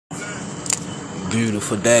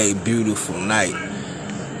beautiful day, beautiful night.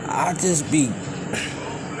 I just be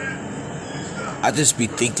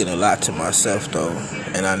thinking a lot to myself though,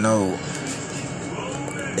 and I know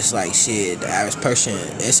it's like shit. The average person,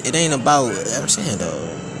 it ain't about. I'm saying though,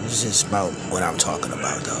 it's just about what I'm talking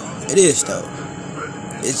about though. It is though.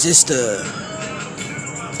 It's just a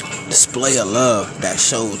display of love that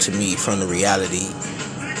showed to me from the reality,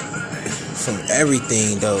 from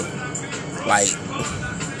everything though. Like,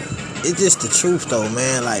 it's just the truth though,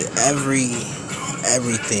 man. Like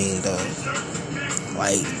everything though.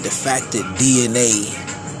 Like the fact that DNA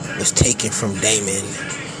was taken from Damon.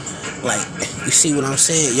 Like, you see what I'm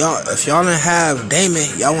saying? Y'all, if y'all didn't have Damon,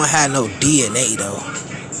 y'all won't have no DNA though.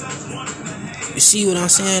 You see what I'm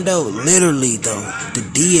saying though? Literally though, the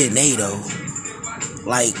DNA though.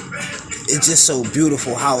 Like, it's just so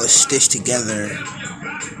beautiful how it's stitched together.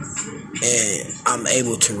 And I'm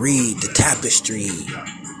able to read the tapestry.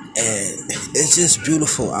 And it's just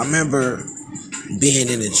beautiful. I remember being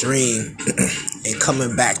in a dream and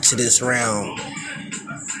coming back to this realm,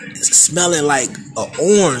 smelling like an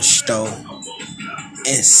orange though,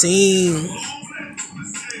 and seeing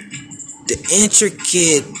the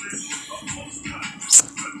intricate,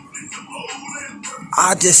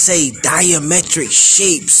 I'll just say diametric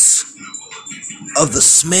shapes of the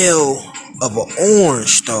smell of an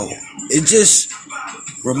orange though. It just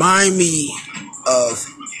remind me of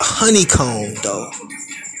a honeycomb though,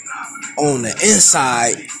 on the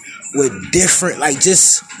inside with different, like,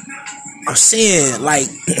 just, I'm saying, like,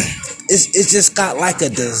 it's just got like a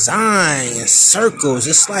design in circles.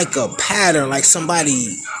 It's like a pattern, like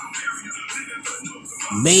somebody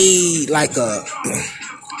made like a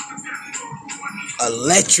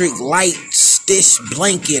electric light stitch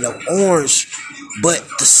blanket of orange, but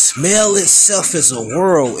the smell itself is a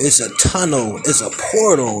world, is a tunnel, is a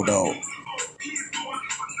portal though.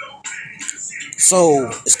 So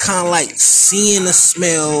it's kind of like seeing the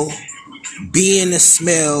smell, being the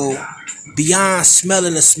smell, beyond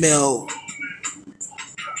smelling the smell,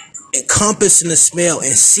 encompassing the smell,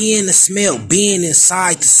 and seeing the smell, being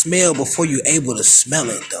inside the smell before you're able to smell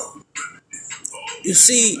it though. You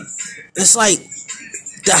see, it's like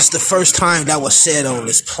that's the first time that was said on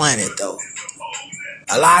this planet though.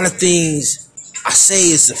 A lot of things I say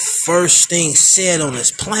is the first thing said on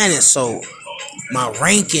this planet, so my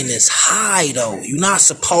ranking is high though. You're not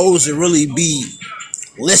supposed to really be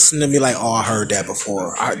listening to me like, oh, I heard that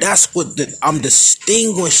before. That's what I'm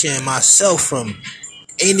distinguishing myself from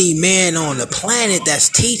any man on the planet that's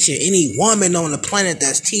teaching, any woman on the planet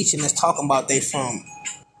that's teaching, that's talking about they from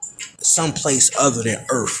someplace other than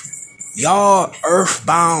Earth. Y'all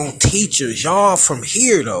earthbound teachers, y'all from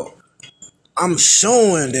here though. I'm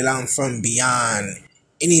showing that I'm from beyond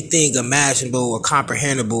anything imaginable or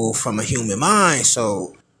comprehensible from a human mind.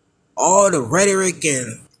 So all the rhetoric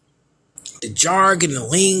and the jargon, the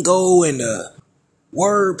lingo, and the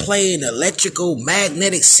wordplay and the electrical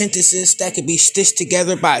magnetic synthesis that could be stitched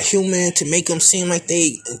together by a human to make them seem like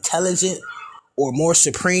they intelligent or more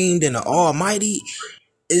supreme than the Almighty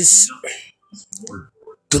is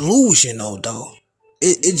delusional though.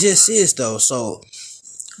 It just is though. So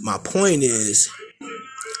my point is,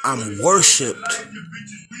 I'm worshipped.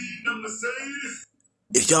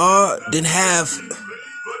 If y'all didn't have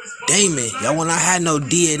Damon, y'all would not have no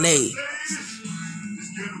DNA.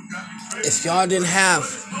 If y'all didn't have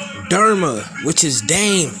Derma, which is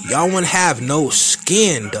Dame, y'all wouldn't have no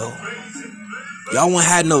skin though. Y'all wouldn't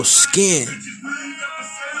have no skin.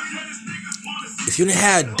 If you didn't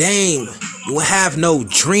have Dame, you wouldn't have no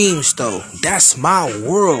dreams though. That's my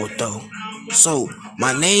world though. So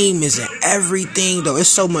my name is in everything though. It's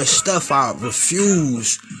so much stuff I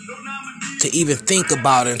refuse to even think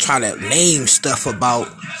about and try to name stuff about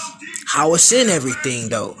how it's in everything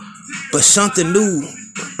though. But something new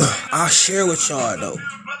I'll share with y'all though,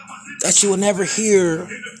 that you will never hear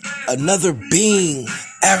another being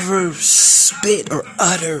ever spit or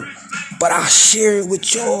utter, but I'll share it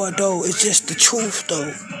with y'all though. It's just the truth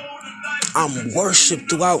though. I'm worshipped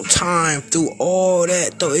throughout time, through all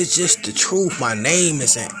that though. It's just the truth. My name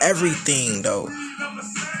is in everything though.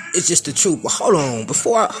 It's just the truth. But hold on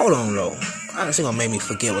though. That's gonna make me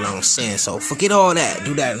forget what I'm saying. So forget all that.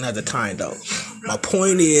 Do that another time though. My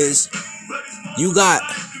point is, you got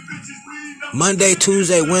Monday,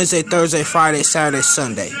 Tuesday, Wednesday, Thursday, Friday, Saturday,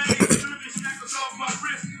 Sunday.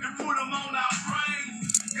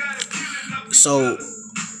 So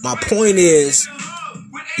my point is,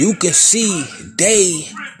 you can see day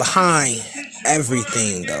behind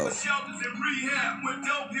everything though.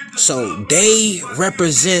 So day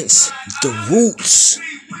represents the roots,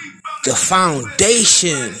 the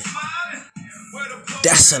foundation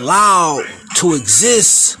that's allowed to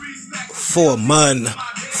exist for mun,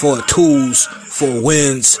 for twos, for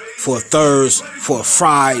wins, for thurs, for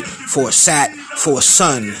fried, for sat, for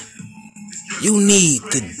sun. You need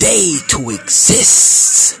the day to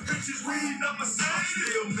exist.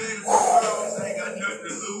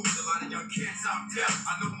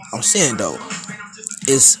 I'm saying though,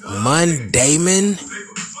 it's mun Damon,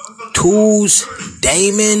 twos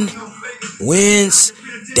Damon, wins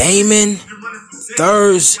Damon,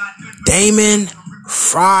 thurs Damon,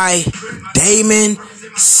 fry Damon,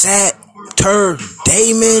 Satur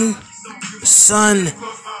Damon, Sun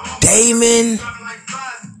Damon.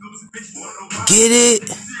 Get it?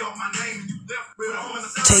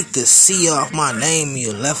 Take the C off my name,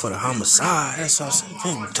 you left with a homicide. That's what I'm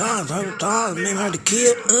saying. Times, maybe hard to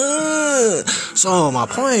kill. So my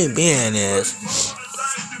point being is,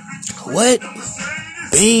 what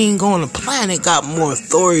being on the planet got more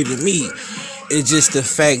authority than me? It's just the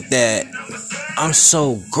fact that I'm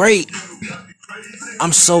so great,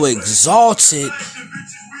 I'm so exalted.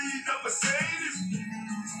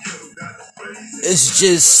 It's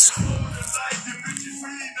just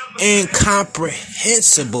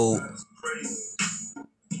incomprehensible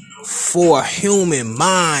for a human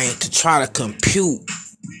mind to try to compute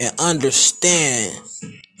and understand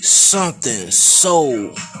something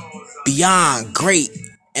so beyond great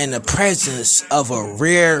in the presence of a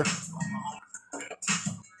rare.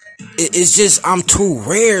 It's just, I'm too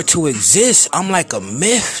rare to exist. I'm like a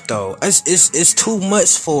myth though. It's too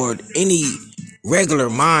much for any regular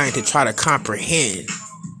mind to try to comprehend.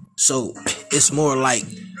 So it's more like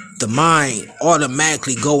the mind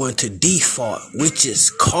automatically go into default, which is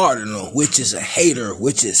cardinal, which is a hater,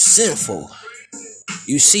 which is sinful.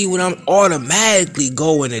 You see what I'm automatically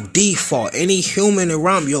going to default. Any human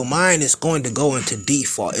around your mind is going to go into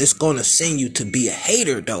default. It's going to send you to be a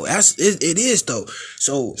hater though. It is though.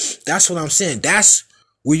 So that's what I'm saying. That's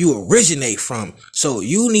where you originate from. So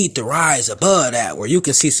you need to rise above that, where you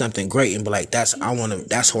can see something great and be like, that's where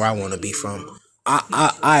I want to be from.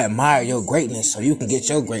 I admire your greatness, so you can get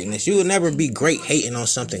your greatness. You will never be great hating on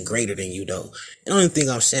something greater than you though. The only thing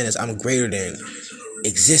I'm saying is I'm greater than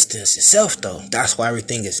existence itself though. That's why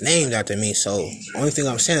everything is named after me. So only thing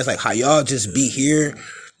I'm saying is like how y'all just be here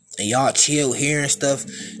and y'all chill here and stuff.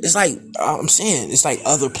 It's like I'm saying, it's like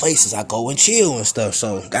other places I go and chill and stuff.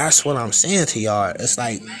 So that's what I'm saying to y'all. It's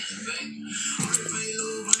like,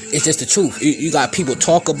 it's just the truth. You got people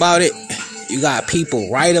talk about it, you got people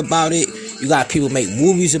write about it, you got people make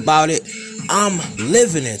movies about it. I'm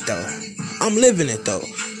living it though.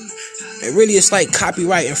 And really, it's like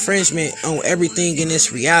copyright infringement on everything in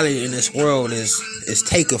this reality, in this world is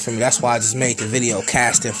taken from me. That's why I just made the video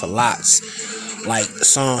casting for lots. Like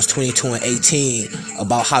Psalms 22 and 18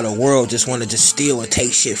 about how the world just want to just steal and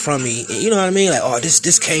take shit from me. And you know what I mean? Like, oh,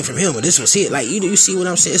 this came from him, or this was it. Like, you see what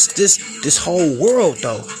I'm saying? It's this whole world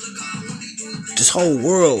though. This whole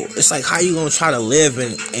world. It's like, how you gonna try to live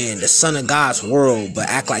in the Son of God's world, but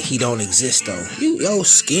act like he don't exist though? The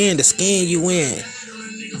skin you in.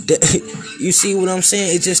 You see what I'm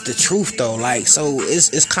saying? It's just the truth though. Like, so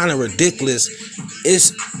it's kind of ridiculous.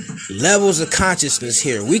 It's levels of consciousness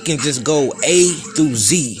here. We can just go A through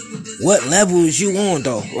Z. What level is you on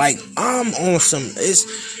though? Like, I'm on some,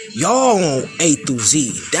 y'all on A through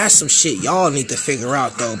Z. That's some shit y'all need to figure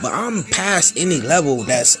out though. But I'm past any level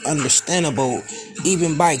that's understandable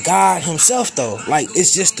even by God himself though. Like,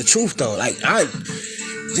 it's just the truth though. Like,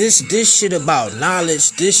 this shit about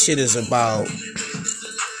knowledge, this shit is about,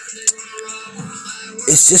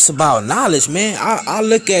 it's just about knowledge, man. I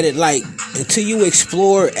look at it like, until you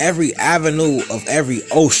explore every avenue of every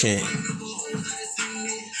ocean,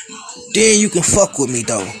 then you can fuck with me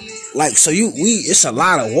though. Like, so it's a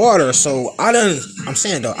lot of water, so I done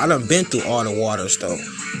been through all the waters though.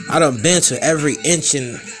 I done been to every inch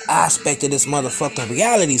and aspect of this motherfucking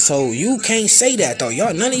reality, so you can't say that though.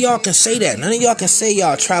 None of y'all can say that. None of y'all can say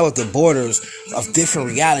y'all traveled the borders of different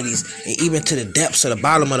realities and even to the depths of the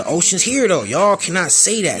bottom of the oceans here though. Y'all cannot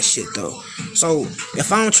say that shit though. So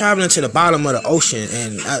if I'm traveling to the bottom of the ocean,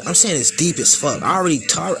 and I'm saying it's deep as fuck, I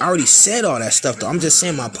already said all that stuff though. I'm just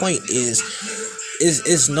saying my point is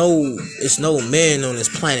it's no man on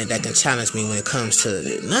this planet that can challenge me when it comes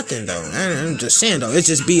to nothing though. I'm just saying though, it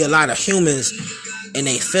just be a lot of humans and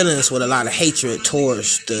they feelings with a lot of hatred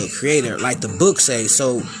towards the creator, like the book say.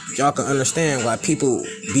 So y'all can understand why people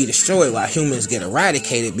be destroyed, why humans get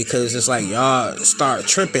eradicated, because it's like y'all start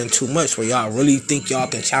tripping too much where y'all really think y'all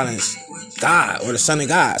can challenge God or the Son of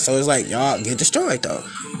God. So it's like y'all get destroyed though.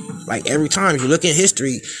 Like, every time you look in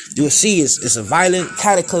history, you'll see it's a violent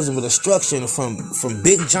cataclysm of destruction from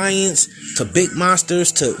big giants to big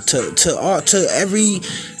monsters to every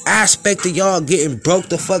aspect of y'all getting broke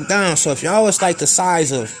the fuck down. So if y'all was like the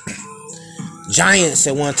size of giants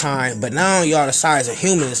at one time, but now y'all the size of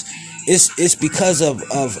humans, it's because of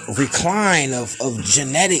recline of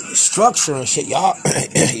genetic structure and shit. Y'all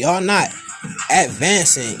y'all not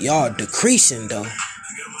advancing, y'all decreasing though.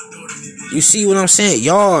 You see what I'm saying?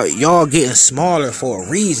 Y'all getting smaller for a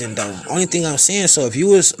reason though. Only thing I'm saying, so if you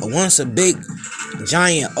was once a big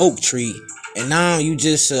giant oak tree and now you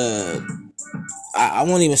just I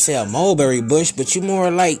won't even say a mulberry bush, but you more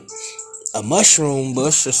like a mushroom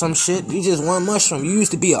bush or some shit. You just one mushroom. You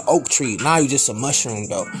used to be an oak tree, now you just a mushroom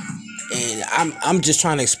though. And I'm just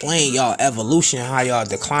trying to explain y'all evolution, how y'all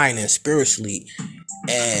declining spiritually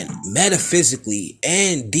and metaphysically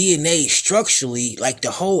and DNA structurally. Like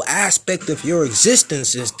the whole aspect of your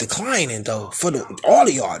existence is declining though for all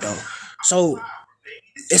of y'all though. So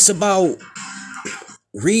it's about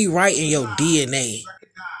rewriting your DNA,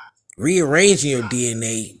 rearranging your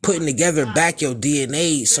DNA, putting together back your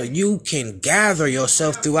DNA so you can gather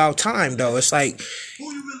yourself throughout time though. It's like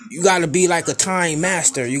you gotta be like a time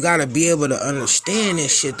master. You gotta be able to understand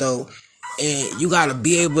this shit though, and you gotta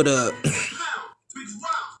be able to.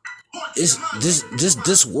 It's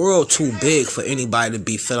this world too big for anybody to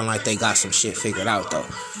be feeling like they got some shit figured out though.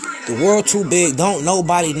 The world too big. Don't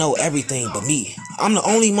nobody know everything but me. I'm the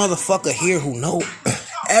only motherfucker here who know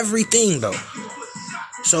everything though.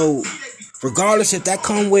 So regardless if that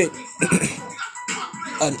come with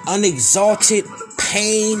an unexalted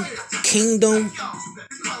pain kingdom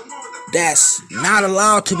that's not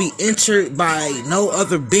allowed to be entered by no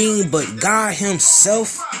other being but God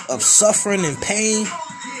himself of suffering and pain.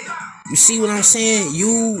 You see what I'm saying?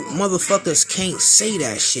 You motherfuckers can't say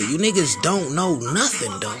that shit. You niggas don't know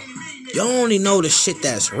nothing though. Y'all only know the shit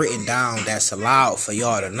that's written down, that's allowed for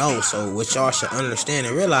y'all to know. So what y'all should understand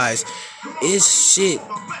and realize is shit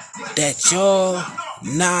that y'all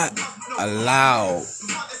not allowed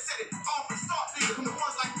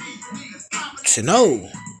to know.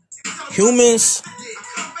 Humans'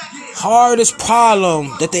 hardest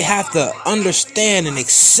problem that they have to understand and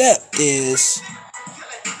accept is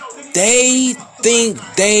they think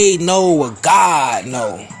they know what God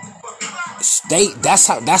know. That's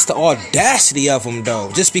the audacity of them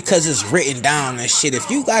though. Just because it's written down and shit. If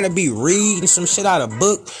you gotta be reading some shit out of a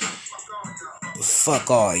book, fuck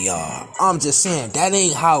all y'all. I'm just saying that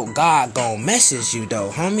ain't how God gon' message you though,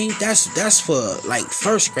 homie. That's for like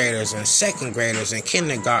first graders and second graders and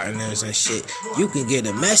kindergartners and shit. You can get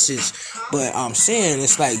a message, but I'm saying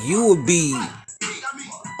it's like you would be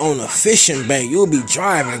on a fishing bank, you'll be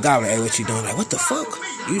driving and God like, hey, what you doing? Like, what the fuck?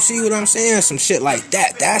 You see what I'm saying? Some shit like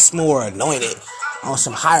that. That's more anointed on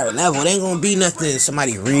some higher level. It ain't gonna be nothing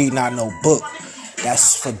somebody reading out no book.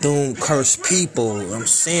 That's for doomed, cursed people. I'm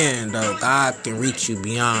saying though, God can reach you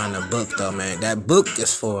beyond the book though, man. That book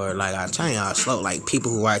is for, like I tell y'all, slow, like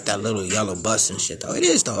people who ride that little yellow bus and shit though. It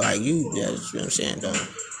is though, like you know what I'm saying though.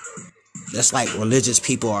 That's like religious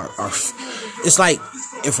people are it's like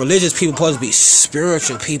if religious people supposed to be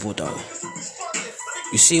spiritual people though.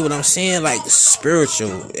 You see what I'm saying? Like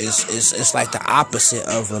spiritual is like the opposite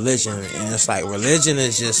of religion. And it's like religion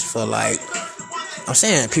is just for like, I'm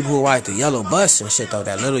saying people who ride the yellow bus and shit though,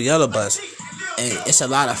 that little yellow bus. And it's a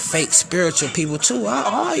lot of fake spiritual people too.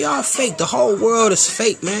 All y'all fake. The whole world is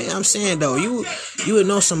fake, man. I'm saying though, you would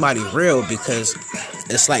know somebody real because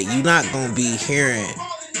it's like you're not gonna be hearing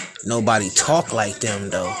nobody talk like them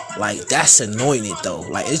though. Like that's anointed though.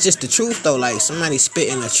 Like it's just the truth though. Like somebody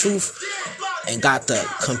spitting the truth and got the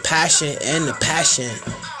compassion and the passion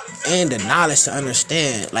and the knowledge to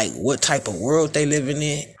understand like what type of world they living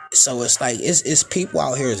in. So it's like it's people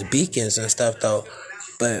out here as beacons and stuff though.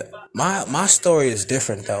 But my story is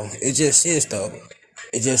different though. It just is though.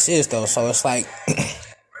 It just is though. So it's like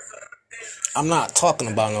I'm not talking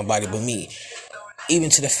about nobody but me.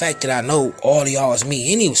 Even to the fact that I know all of y'all is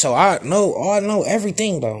me anyway, so I know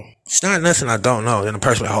everything though. It's not nothing I don't know. Then the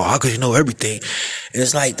person like, oh, how could you know everything? And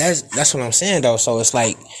it's like that's what I'm saying though. So it's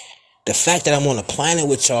like the fact that I'm on the planet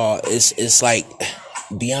with y'all is like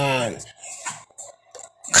beyond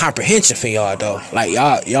comprehension for y'all though. Like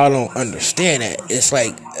y'all don't understand that. It's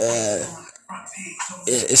like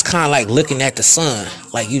it's kind of like looking at the sun.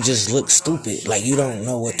 Like you just look stupid. Like you don't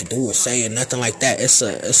know what to do or say or nothing like that.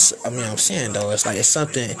 I mean, I'm saying though, it's like it's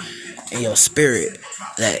something in your spirit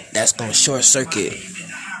that's gonna short circuit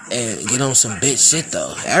and get on some bitch shit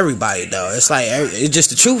though. Everybody though. It's like it's just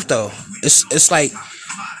the truth though. It's like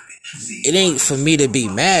it ain't for me to be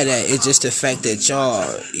mad at. It's just the fact that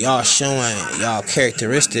y'all showing y'all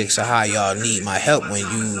characteristics of how y'all need my help when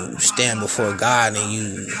you stand before God and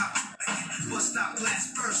you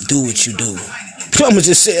do what you do. I'ma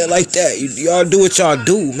just say it like that. Y'all do what y'all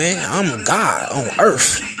do, man. I'm God on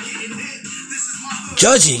earth,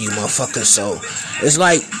 judging you, motherfuckers. So it's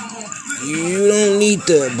like, you don't need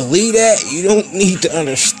to believe that. You don't need to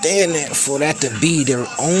understand that for that to be the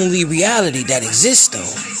only reality that exists,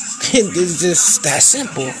 though. It's just that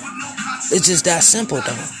simple. It's just that simple,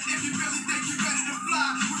 though.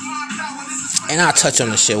 And I'll touch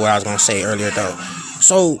on the shit what I was gonna say earlier, though.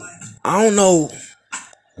 So, I don't know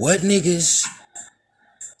what niggas,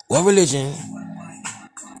 what religion,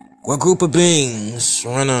 what group of beings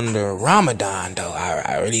run under Ramadan, though.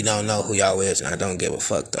 I really don't know who y'all is, and I don't give a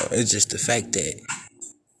fuck, though. It's just the fact that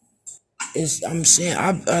I'm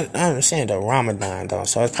saying the Ramadan, though.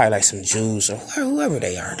 So it's probably like some Jews or whoever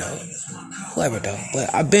they are, though. Whoever, though.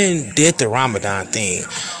 But I've did the Ramadan thing.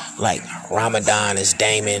 Like, Ramadan is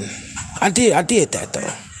Damon. I did that,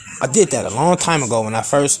 though. I did that a long time ago when I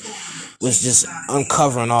first was just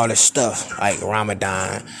uncovering all this stuff. Like,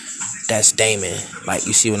 Ramadan, that's Damon. Like,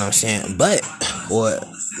 you see what I'm saying? But what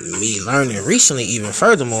me learning recently, even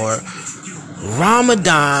furthermore,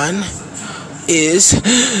 Ramadan is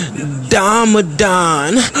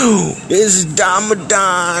Domadon. It's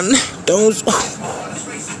Domadon.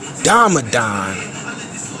 Domadon.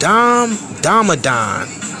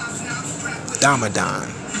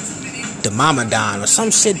 Domadon or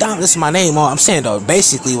some shit. This is my name. I'm saying, though,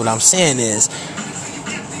 basically what I'm saying is,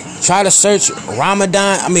 try to search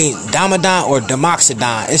Domadon or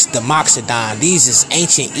Domoxidon. It's Domoxidon. These is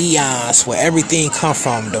ancient eons where everything come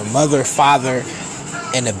from, the mother, father,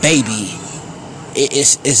 and the baby.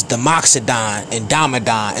 It's Domoxidon and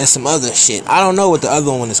Domadon and some other shit. I don't know what the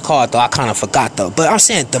other one is called, though. I kind of forgot, though. But I'm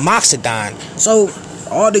saying Domoxidon. So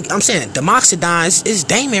I'm saying Domoxidon is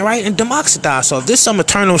Damon, right? And Domoxidon. So if this some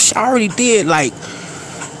eternal shit, I already did, like,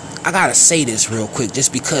 I gotta say this real quick,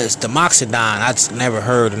 just because Domoxidon, I just never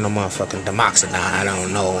heard of no motherfucking Domoxidon. I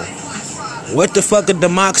don't know what the fuck a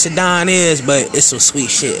Domoxidon is, but it's some sweet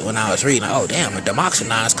shit. When I was reading, like, oh damn, a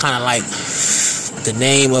Domoxidon is kind of like the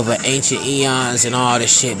name of an ancient eons and all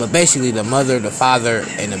this shit. But basically, the mother, the father,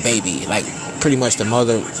 and the baby, like pretty much the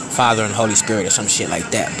mother, father, and Holy Spirit or some shit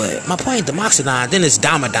like that. But my point, Domoxidon, then it's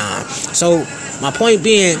Domadon. So my point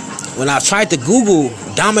being, when I tried to Google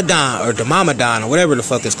Domadon or Domadon or whatever the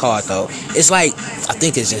fuck it's called, though, it's like, I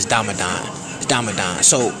think it's just Domadon. It's Domadon.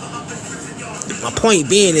 So my point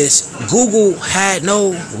being is, Google had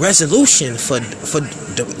no resolution for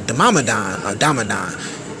Domadon or Domadon.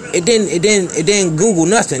 It didn't Google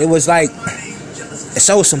nothing. It was like, it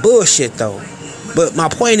showed some bullshit, though. But my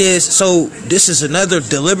point is, so this is another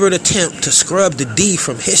deliberate attempt to scrub the D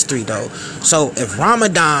from history, though. So if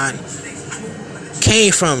Ramadan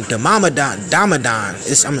came from Domadon,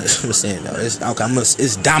 I'm saying, though, it's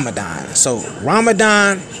Domadon. So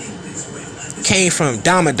Ramadan came from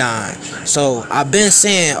Domadon. So I've been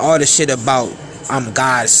saying all the shit about I'm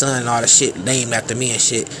God's son and all the shit named after me and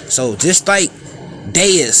shit. So just like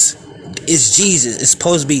Deus is Jesus, it's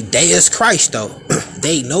supposed to be Deus Christ, though.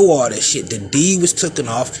 They know all that shit. The D was taken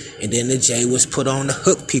off, and then the J was put on to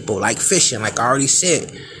hook people, like fishing, like I already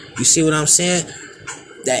said. You see what I'm saying?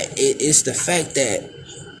 That it's the fact that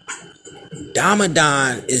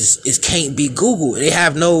Domadon is can't be Google. They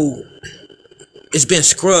have no. It's been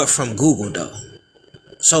scrubbed from Google, though.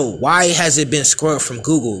 So why has it been scrubbed from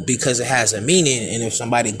Google? Because it has a meaning, and if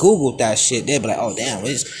somebody Googled that shit, they'd be like, "Oh damn,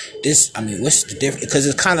 what's the difference?" Because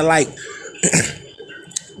it's kind of like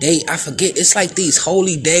I forget. It's like these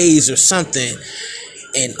holy days or something,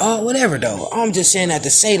 and whatever, though. I'm just saying that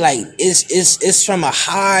to say, like, it's from a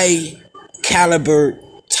high caliber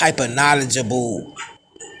type of knowledgeable.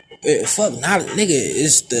 Fuck knowledge, nigga.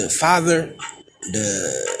 It's the father,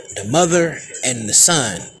 the mother, and the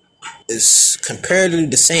son. It's comparatively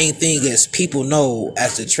the same thing as people know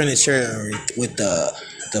as the Trinitarian with the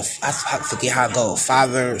I forget how it goes,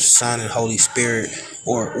 Father, Son, and Holy Spirit,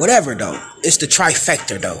 or whatever, though. It's the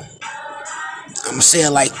trifecta, though. I'ma say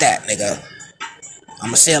it like that, nigga.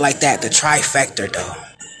 I'ma say it like that, the trifecta, though.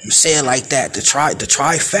 I'ma say it like that, the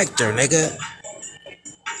trifecta, nigga.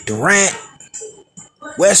 Durant,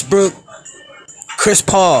 Westbrook, Chris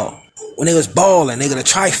Paul. When they was balling, nigga, the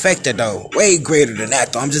trifecta, though, way greater than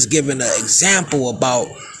that, though. I'm just giving an example about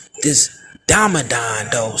this Domadon,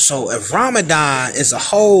 though. So if Ramadan is a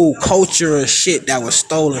whole culture of shit that was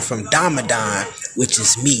stolen from Domadon, which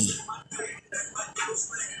is me,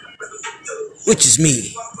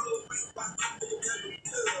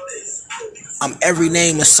 I'm every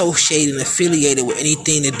name associated and affiliated with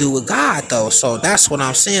anything to do with God, though. So that's what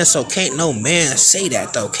I'm saying. So can't no man say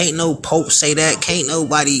that, though. Can't no pope say that. Can't no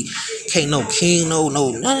king, no.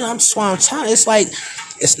 I'm just why I'm trying. It's like,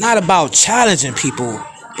 it's not about challenging people.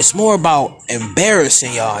 It's more about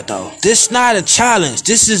embarrassing y'all though. This not a challenge.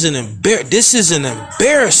 This is an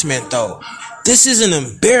embarrassment though. This is an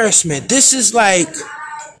embarrassment. This is like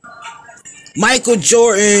Michael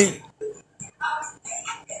Jordan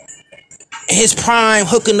in his prime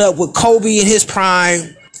hooking up with Kobe in his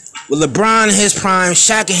prime, with LeBron in his prime,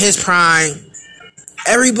 Shaq in his prime.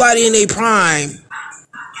 Everybody in their prime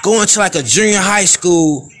going to like a junior high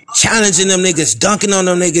school, challenging them niggas, dunking on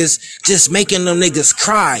them niggas, just making them niggas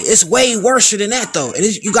cry. It's way worse than that though. And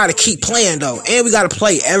you gotta keep playing though. And we gotta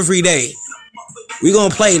play every day. We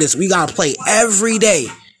gonna play this. We gotta play every day.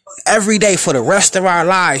 Every day for the rest of our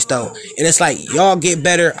lives though. And it's like y'all get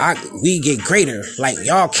better, we get greater. Like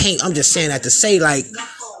y'all can't, I'm just saying that to say like,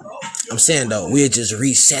 I'm saying though, we'll just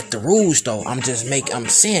reset the rules though. I'm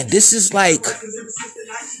saying this is like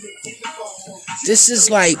this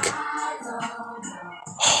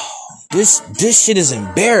shit is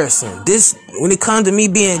embarrassing. This, when it comes to me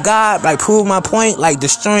being God, like prove my point, like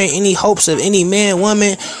destroying any hopes of any man,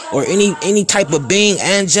 woman, or any type of being,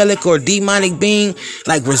 angelic or demonic being,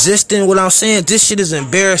 like resisting what I'm saying. This shit is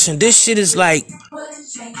embarrassing. This shit is like,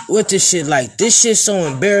 what this shit like? This shit's so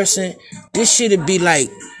embarrassing. This shit'd be like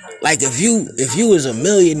if you was a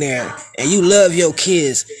millionaire and you love your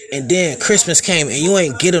kids and then Christmas came and you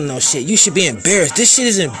ain't get them no shit, you should be embarrassed. This shit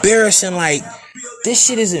is embarrassing. Like, this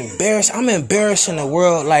shit is embarrassing. I'm embarrassing the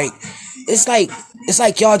world. Like, it's like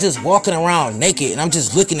y'all just walking around naked and I'm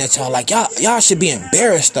just looking at y'all like y'all should be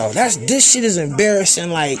embarrassed though. This shit is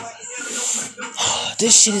embarrassing. Like,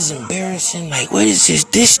 this shit is embarrassing. Like, what is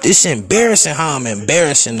this? This embarrassing how I'm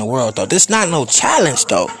embarrassing the world though. This not no challenge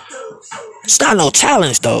though. It's not no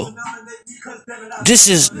challenge though. This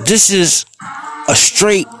is a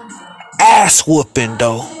straight ass whooping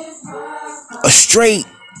though. A straight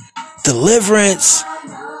deliverance.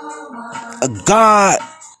 A God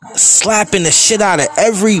slapping the shit out of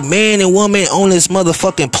every man and woman on this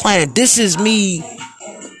motherfucking planet. This is me.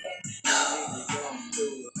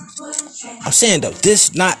 I'm saying though,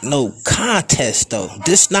 this not no contest though.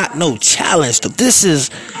 This not no challenge though. This is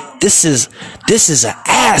an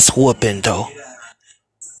ass whooping though.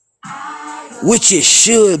 Which it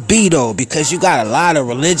should be though, because you got a lot of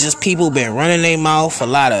religious people been running their mouth, a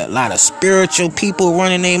lot of spiritual people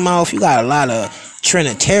running their mouth, you got a lot of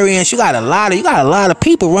Trinitarians, you got a lot of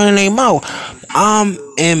people running their mouth. I'm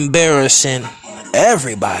embarrassing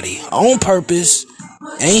everybody on purpose.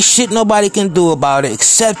 Ain't shit nobody can do about it.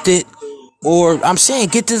 Accept it. Or I'm saying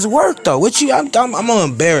get this work though. What I'm gonna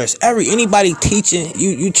embarrass anybody teaching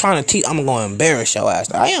you trying to teach. I'm gonna embarrass your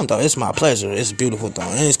ass. I am though. It's my pleasure. It's beautiful though,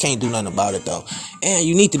 and just can't do nothing about it though. And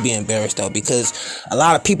you need to be embarrassed though, because a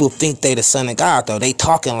lot of people think they the son of God though. They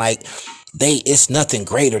talking like it's nothing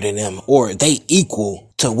greater than them, or they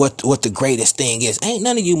equal to what the greatest thing is. Ain't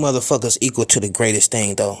none of you motherfuckers equal to the greatest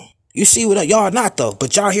thing though. You see what y'all not though,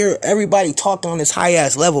 but y'all hear everybody talking on this high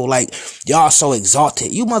ass level like y'all so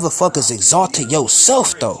exalted. You motherfuckers exalted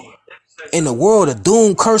yourself though. In the world of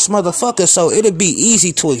doom cursed motherfuckers, so it'd be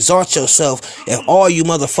easy to exalt yourself if all you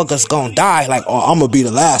motherfuckers gonna die. Like, oh, I'm gonna be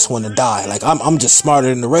the last one to die. Like, I'm just smarter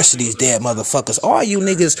than the rest of these dead motherfuckers. All you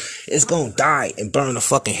niggas is gonna die and burn the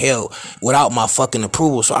fucking hell without my fucking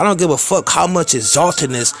approval. So I don't give a fuck how much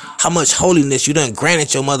exaltedness, how much holiness you done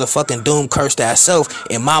granted your motherfucking doom cursed ass self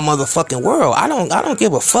in my motherfucking world. I don't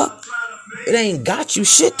give a fuck. It ain't got you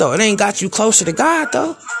shit though. It ain't got you closer to God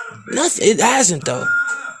though. Nothing. It hasn't though.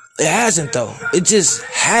 It hasn't though. It just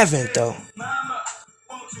haven't though.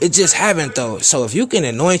 It just haven't though. So if you can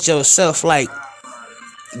anoint yourself like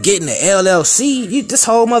getting the LLC, this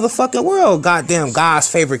whole motherfucking world, goddamn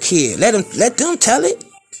God's favorite kid. Let them tell it.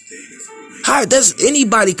 How does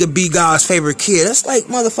anybody could be God's favorite kid? That's like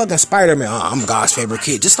motherfucking Spider-Man. Oh, I'm God's favorite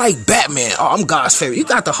kid. Just like Batman. Oh, I'm God's favorite. You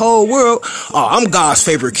got the whole world. Oh, I'm God's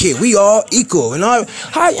favorite kid. We all equal. And all.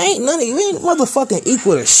 How ain't none of you ain't motherfucking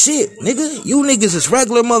equal to shit, nigga. You niggas is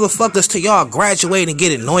regular motherfuckers till y'all graduate and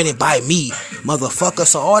get anointed by me, motherfucker.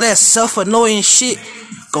 So all that self-annoying shit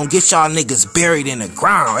gonna get y'all niggas buried in the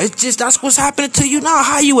ground. It's just, that's what's happening to you now.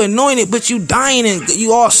 How you anointed, but you dying and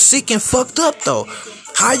you all sick and fucked up though.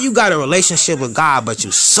 How you got a relationship with God, but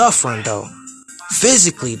you suffering though?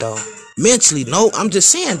 Physically though. Mentally, no. I'm just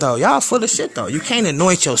saying though. Y'all full of shit though. You can't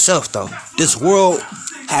anoint yourself though. This world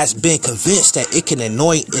has been convinced that it can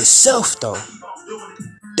anoint itself though.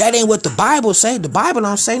 That ain't what the Bible say. The Bible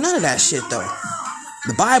don't say none of that shit though.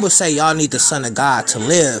 The Bible say y'all need the Son of God to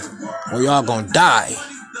live or y'all gonna die.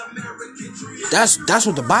 That's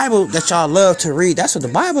what the Bible that y'all love to read. That's what the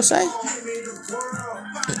Bible say.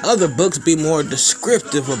 Other books be more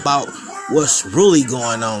descriptive about what's really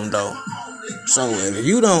going on though. So if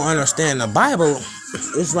you don't understand the Bible,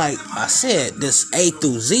 it's like I said, this A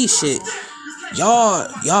through Z shit,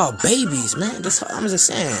 y'all babies, man. I'm just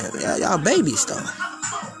saying, y'all babies though.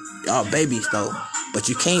 Y'all babies though. But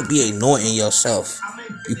you can't be anointing yourself.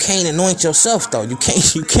 You can't anoint yourself though. You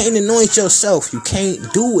can't anoint yourself. You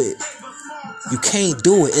can't do it. You can't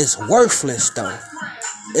do it. It's worthless though.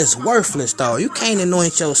 It's worthless though. You can't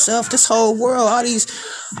anoint yourself. This whole world,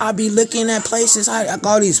 I be looking at places. I got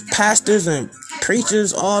all these pastors and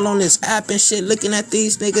preachers all on this app and shit looking at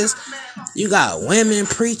these niggas. You got women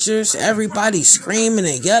preachers, everybody screaming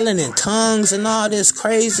and yelling in tongues and all this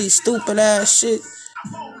crazy stupid ass shit.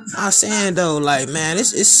 I'm saying though, like, man,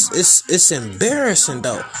 it's embarrassing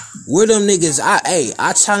though. Where them niggas?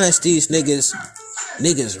 I challenge these niggas.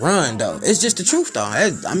 Niggas run though. It's just the truth though.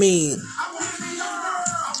 I mean,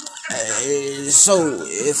 so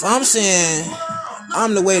if I'm saying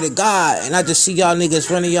I'm the way to God and I just see y'all niggas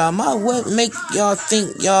running y'all mouth, what make y'all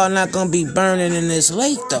think y'all not gonna be burning in this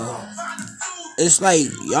lake though? It's like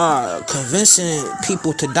y'all convincing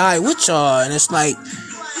people to die with y'all, and it's like,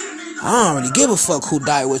 I don't really give a fuck who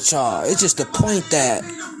died with y'all. It's just the point that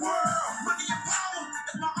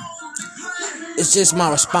it's just my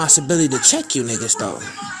responsibility to check you niggas though.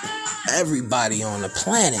 Everybody on the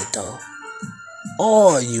planet though.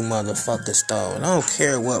 All you motherfuckers though. And I don't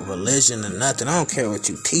care what religion or nothing. I don't care what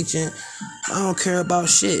you teaching. I don't care about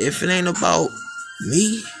shit. If it ain't about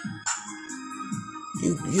me,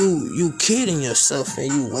 you kidding yourself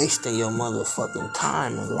and you wasting your motherfucking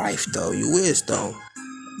time and life though. You is though.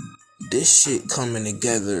 This shit coming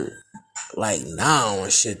together like now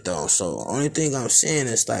and shit though. So only thing I'm saying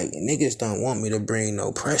is like, niggas don't want me to bring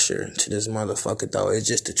no pressure to this motherfucker though. It's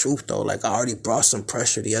just the truth though. Like, I already brought some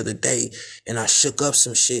pressure the other day and I shook up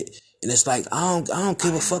some shit. And it's like, I don't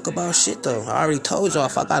give a fuck about shit though. I already told y'all,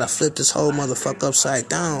 if I gotta flip this whole motherfucker upside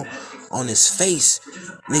down on his face,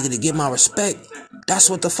 nigga, to get my respect, that's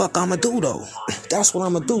what the fuck I'ma do though. That's what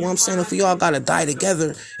I'ma do. I'm saying, if y'all gotta die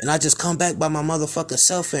together and I just come back by my motherfucking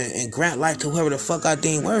self and grant life to whoever the fuck I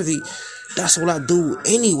deem worthy, that's what I do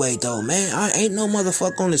anyway though, man. I ain't no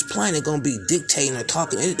motherfucker on this planet gonna be dictating or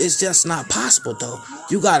talking. It's just not possible though.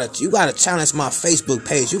 You gotta challenge my Facebook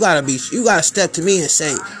page. You gotta step to me and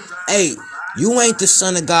say, hey, you ain't the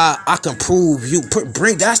son of God. I can prove you.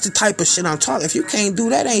 That's the type of shit I'm talking. If you can't do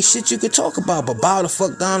that, ain't shit you could talk about. But bow the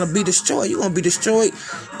fuck down and be destroyed. You gonna be destroyed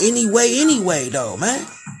anyway though, man.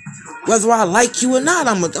 Whether I like you or not,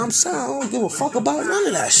 I'm saying, I don't give a fuck about none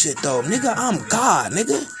of that shit though, nigga. I'm God,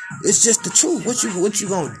 nigga. It's just the truth. What you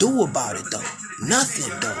gonna do about it though?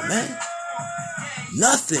 Nothing though, man.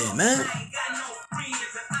 Nothing, man.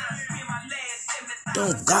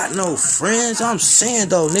 Don't got no friends. I'm saying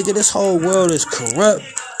though, nigga, this whole world is corrupt.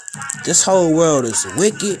 This whole world is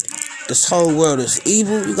wicked. This whole world is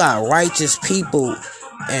evil. You got righteous people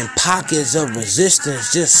and pockets of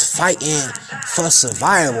resistance just fighting for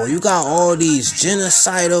survival. You got all these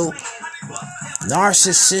genocidal,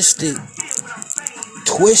 narcissistic,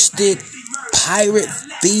 twisted, pirate,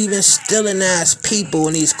 thieving, stealing ass people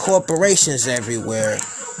in these corporations everywhere.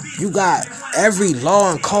 You got every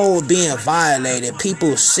law and code being violated.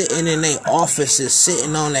 People sitting in their offices,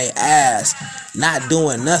 sitting on their ass, not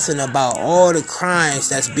doing nothing about all the crimes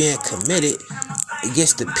that's being committed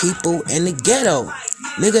against the people in the ghetto.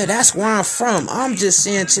 Nigga, that's where I'm from. I'm just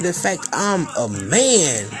saying to the fact I'm a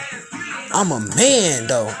man. I'm a man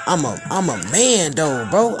though. I'm a man though,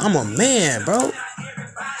 bro. I'm a man, bro.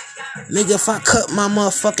 Nigga, if I cut my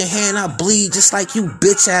motherfucking hand, I bleed just like you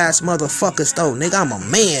bitch ass motherfuckers though. Nigga, I'm a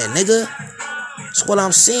man, nigga. That's what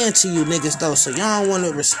I'm saying to you niggas though. So y'all don't want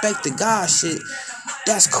to respect the God shit.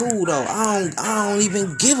 That's cool though. I don't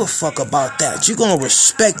even give a fuck about that. You gonna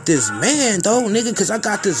respect this man though, nigga, cause I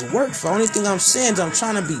got this work for. Only thing I'm saying is I'm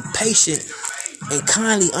trying to be patient and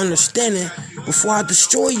kindly understanding before I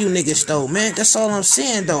destroy you niggas though, man. That's all I'm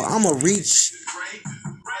saying though. I'ma reach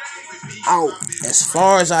out as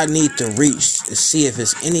far as I need to reach to see if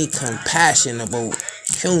there's any compassionable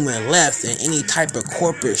human left in any type of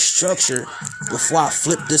corporate structure before I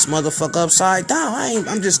flip this motherfucker upside down.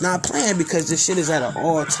 I'm just not playing, because this shit is at an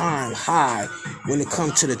all-time high when it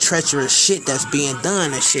comes to the treacherous shit that's being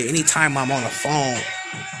done and shit. Anytime I'm on the phone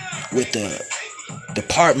with the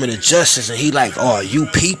Department of Justice and he like, oh, you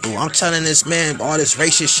people, I'm telling this man all this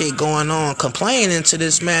racist shit going on, complaining to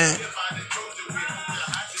this man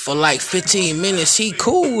for like 15 minutes. He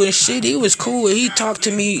cool and shit. He was cool. He talked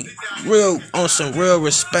to me on some real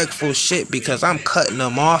respectful shit, because I'm cutting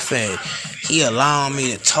him off and he allowing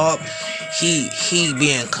me to talk. He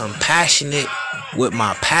being compassionate with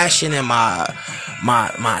my passion and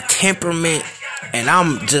my temperament And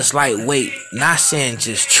I'm just like, wait, not saying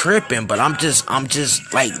just tripping, but I'm just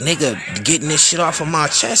like, nigga, getting this shit off of my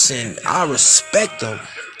chest. And I respect him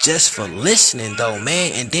just for listening, though,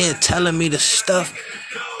 man. And then telling me the stuff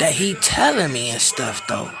that he telling me and stuff,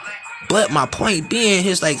 though. But my point being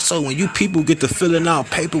is like, so when you people get to filling out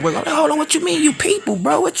paperwork, I'm like, hold on, what you mean you people,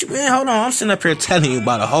 bro? What you mean? Hold on, I'm sitting up here telling you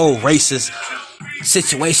about a whole racist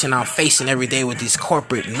situation I'm facing every day with these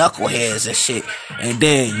corporate knuckleheads and shit. And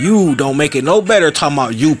then you don't make it no better talking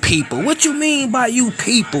about you people. What you mean by you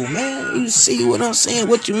people, man? You see what I'm saying?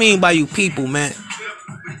 What you mean by you people, man?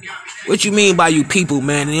 What you mean by you people,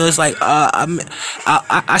 man? And it was like,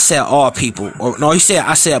 I said all people. Or no, I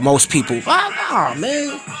said most people. Nah,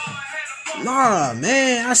 man. Nah,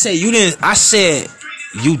 man. I said you didn't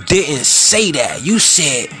say that. You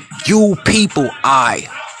said you people,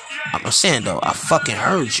 I'm saying though, I fucking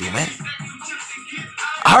heard you, man.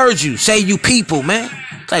 I heard you say you people, man.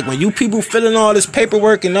 It's like when you people filling all this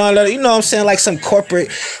paperwork and all that, you know what I'm saying? Like some corporate,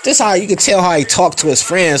 this how you can tell how he talk to his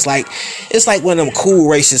friends. Like, it's like one of them cool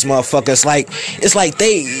racist motherfuckers. Like, it's like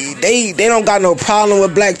they don't got no problem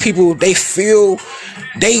with black people. They feel,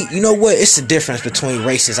 you know what? It's the difference between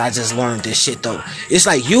races. I just learned this shit though. It's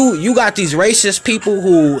like you got these racist people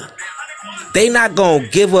who, they not gonna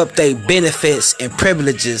give up their benefits and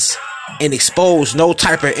privileges and expose no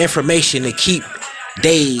type of information to keep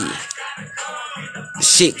they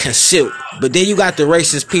shit concealed. But then you got the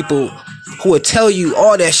racist people who will tell you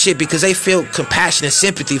all that shit because they feel compassion and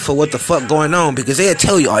sympathy for what the fuck going on, because they'll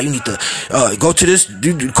tell you, oh, you need to go to this,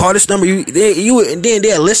 call this number, and then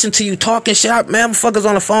they'll listen to you talking shit. Man, motherfuckers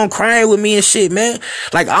on the phone crying with me and shit, man.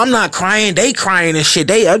 Like, I'm not crying, they crying and shit.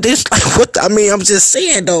 They just like, I'm just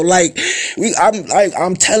saying though, like,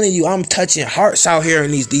 I'm telling you, I'm touching hearts out here in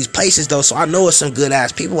these places though, so I know it's some good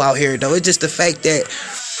ass people out here though. It's just the fact that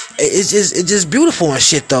it's just beautiful and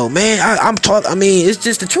shit though, man. It's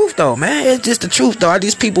just the truth though, man. It's just the truth though.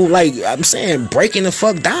 These people, like I'm saying, breaking the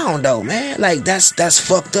fuck down though, man. Like that's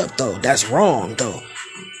fucked up though. That's wrong though.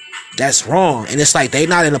 That's wrong. And it's like they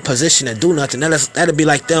not in a position to do nothing. That'll be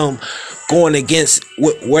like them going against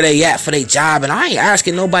where they at for their job. And I ain't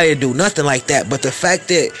asking nobody to do nothing like that. But the fact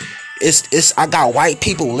that I got white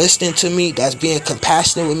people listening to me that's being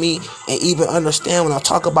compassionate with me and even understand when I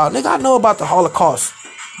talk about, nigga, I know about the Holocaust.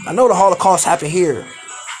 I know the Holocaust happened here.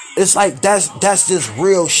 It's like that's just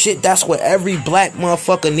real shit. That's what every black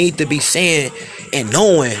motherfucker need to be saying and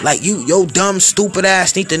knowing. Like your dumb stupid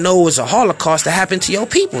ass need to know it's a Holocaust that happened to your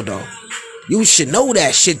people though. You should know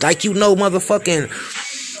that shit. Like you know motherfucking,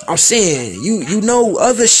 I'm saying you know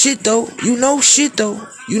other shit though. You know shit though.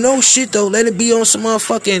 Let it be on some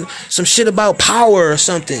motherfucking some shit about power or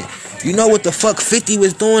something. You know what the fuck 50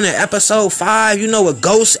 was doing in episode 5. You know what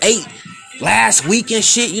Ghost ate last week and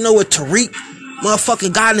shit. You know what Tariq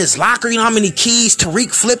motherfucking got in his locker. You know how many keys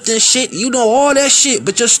Tariq flipped and shit. You know all that shit,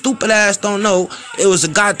 but your stupid ass don't know it was a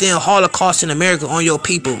goddamn Holocaust in America on your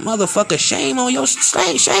people. Motherfucker, shame on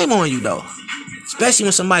you though. Especially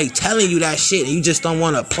when somebody telling you that shit and you just don't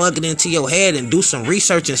want to plug it into your head and do some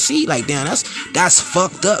research and see. Like, damn, that's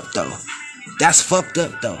fucked up though. That's fucked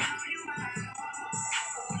up though.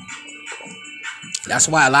 That's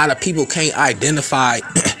why a lot of people can't identify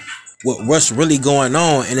what's really going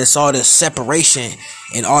on, and it's all this separation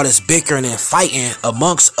and all this bickering and fighting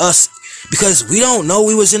amongst us because we don't know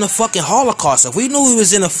we was in a fucking Holocaust. If we knew we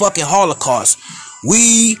was in a fucking Holocaust,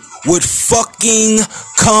 we would fucking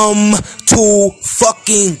come to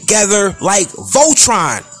fucking together like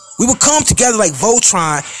Voltron. We would come together like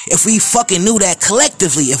Voltron if we fucking knew that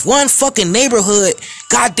collectively. If one fucking neighborhood,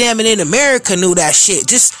 goddamn it, in America knew that shit.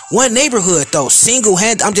 Just one neighborhood though, single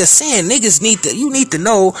hand. I'm just saying, niggas you need to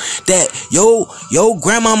know that your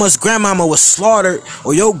grandmama's grandmama was slaughtered,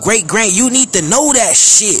 or your great grand. You need to know that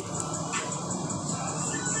shit.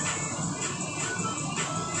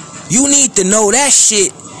 You need to know that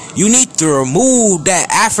shit. You need to remove that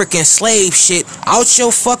African slave shit out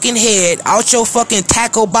your fucking head, out your fucking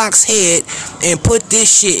tackle box head, and put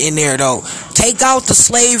this shit in there though. Take out the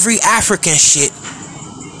slavery African shit.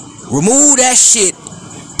 Remove that shit.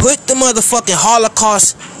 Put the motherfucking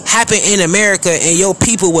Holocaust happened in America and your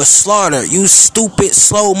people was slaughtered. You stupid,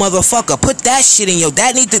 slow motherfucker. Put that shit in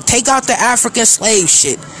that need to take out the African slave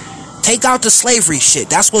shit. Take out the slavery shit.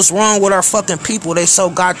 That's what's wrong with our fucking people. They so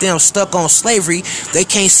goddamn stuck on slavery, they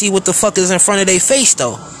can't see what the fuck is in front of their face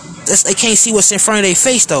though. They can't see what's in front of their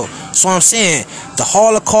face though. So I'm saying, the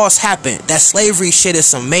Holocaust happened. That slavery shit is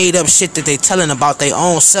some made up shit that they telling about their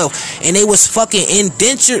own self. And they was fucking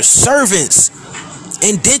indentured servants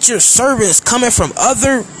indentured servants coming from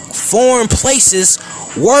other foreign places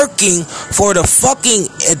working for the fucking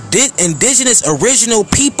indigenous original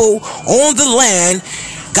people on the land,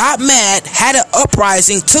 got mad, had an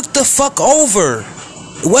uprising, took the fuck over.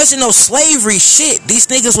 It wasn't no slavery shit. These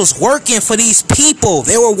niggas was working for these people.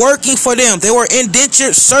 They were working for them. They were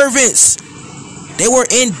indentured servants. They were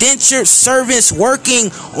indentured servants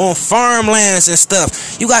working on farmlands and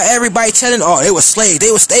stuff. You got everybody telling, oh, they were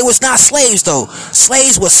slaves. They was not slaves though.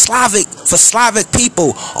 Slaves was Slavic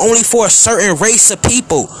people, only for a certain race of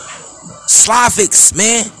people. Slavics,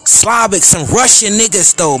 man. Slavics, some Russian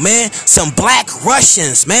niggas though, man. Some black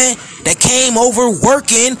Russians, man, that came over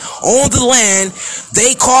working on the land.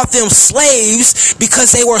 They called them slaves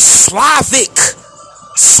because they were Slavic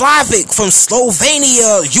from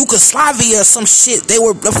Slovenia, Yugoslavia, some shit. They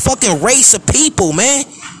were the fucking race of people, man.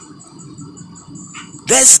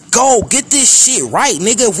 Let's go. Get this shit right,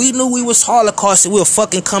 nigga. If we knew we was Holocaust, we'll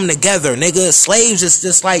fucking come together, nigga. Slaves is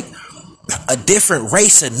just like a different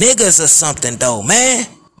race of niggas or something, though, man.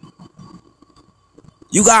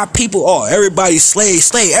 You got people, oh, everybody's slave.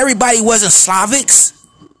 Everybody wasn't Slavics.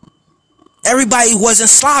 Everybody wasn't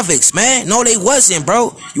Slavics, man. No, they wasn't,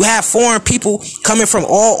 bro. You have foreign people coming from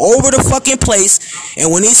all over the fucking place.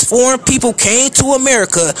 And when these foreign people came to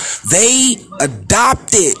America, they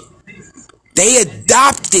adopted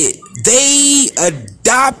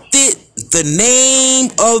the name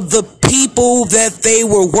of the people that they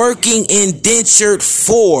were working indentured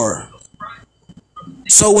for.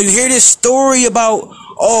 So when you hear this story about,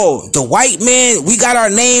 oh, the white man, we got our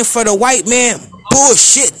name for the white man,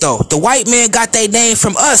 bullshit though. The white man got their name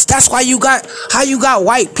from us. That's why how you got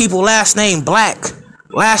white people last name black,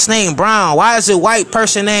 last name brown. Why is a white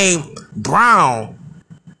person named Brown?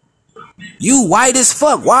 You white as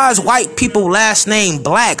fuck. Why is white people last name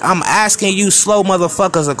black? I'm asking you slow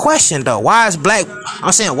motherfuckers a question though. Why is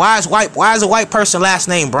a white person last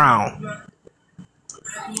name Brown?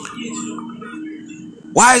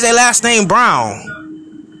 Why is their last name Brown?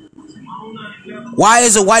 Why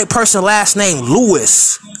is a white person last name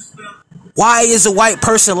Lewis? Why is a white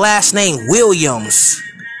person last name Williams?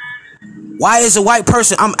 Why is a white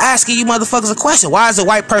person, I'm asking you motherfuckers a question. Why is a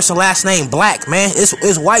white person last name Black, man?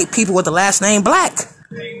 It's white people with the last name Black.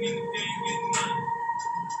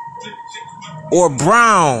 Or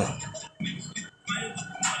Brown.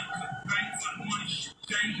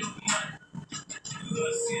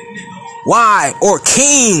 Why? Or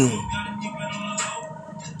King.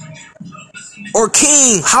 Or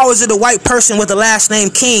King. How is it a white person with the last name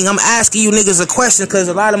King? I'm asking you niggas a question because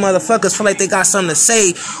a lot of motherfuckers feel like they got something to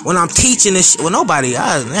say when I'm teaching this shit. Well,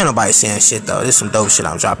 ain't nobody saying shit though. This some dope shit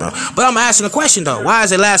I'm dropping. But I'm asking a question though. Why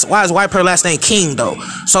is a white person last name King though?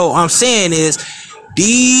 So I'm saying is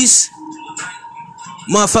these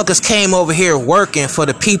motherfuckers came over here working for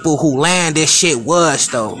the people who land this shit was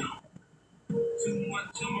though.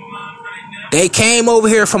 They came over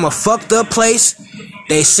here from a fucked up place.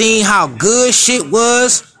 They seen how good shit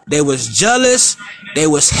was. They was jealous. They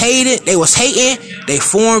was hating. They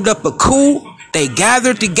formed up a coup. They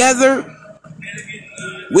gathered together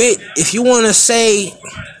with, if you want to say,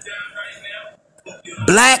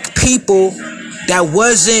 black people that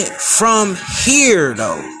wasn't from here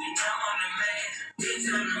though.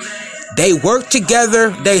 They worked together.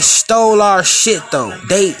 They stole our shit though.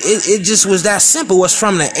 It just was that simple. It was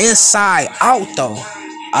from the inside out though.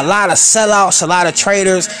 A lot of sellouts, a lot of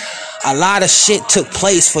traitors, a lot of shit took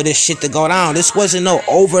place for this shit to go down. This wasn't no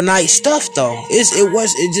overnight stuff though.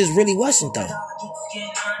 It just really wasn't though.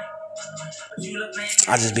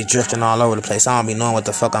 I just be drifting all over the place. I don't be knowing what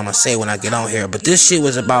the fuck I'm gonna say when I get on here. But this shit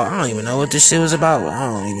was about, I don't even know what this shit was about. I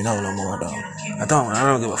don't even know no more though. I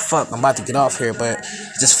don't give a fuck. I'm about to get off here, but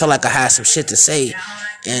I just felt like I had some shit to say.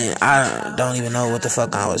 And I don't even know what the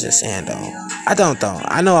fuck I was just saying though. I don't though.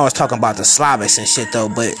 I know I was talking about the Slavics and shit though,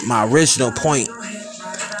 but my original point,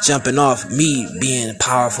 jumping off me being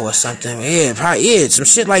powerful or something, some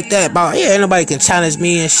shit like that about, ain't nobody can challenge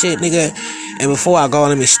me and shit, nigga. And before I go,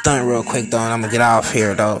 let me stunt real quick though, and I'm gonna get off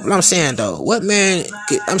here though. But I'm saying though,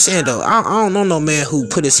 I don't know no man who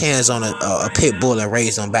put his hands on a pit bull and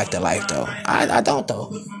raised him back to life though. I don't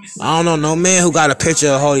though. I don't know no man who got a picture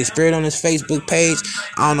of Holy Spirit on his Facebook page.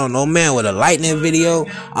 I don't know no man with a lightning video.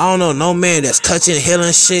 I don't know no man that's touching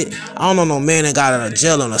healing shit. I don't know no man that got out of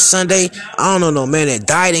jail on a Sunday. I don't know no man that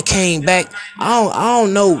died and came back. I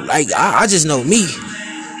don't know. Like I just know me.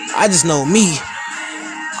 I just know me.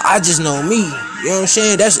 You know what I'm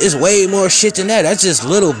saying? It's way more shit than that. That's just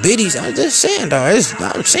little bitties. I'm just saying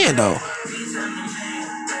though.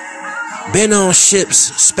 Been on ships,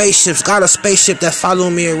 spaceships, got a spaceship that follow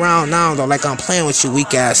me around now, though, like I'm playing with you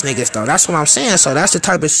weak ass niggas, though. That's what I'm saying. So that's the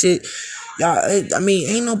type of shit, y'all, I mean,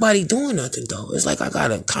 ain't nobody doing nothing, though. It's like I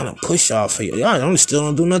gotta kind of push y'all for you. Y'all still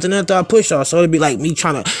don't do nothing after I push y'all. So it'd be like me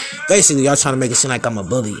trying to, basically, y'all trying to make it seem like I'm a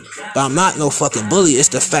bully. But I'm not no fucking bully. It's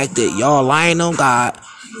the fact that y'all lying on God.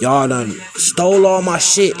 Y'all done stole all my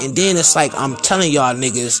shit, and then it's like I'm telling y'all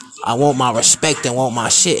niggas I want my respect and want my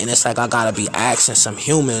shit, and it's like I gotta be asking some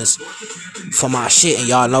humans for my shit, and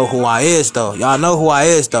y'all know who I is though. Y'all know who I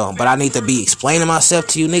is though, but I need to be explaining myself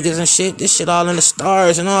to you niggas and shit. This shit all in the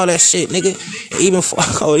stars and all that shit, nigga.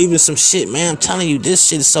 And even some shit, man. I'm telling you, this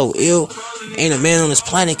shit is so ill. Ain't a man on this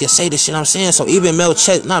planet can say this shit I'm saying. So even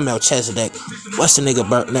not Melchizedek, what's the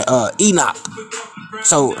nigga, Enoch.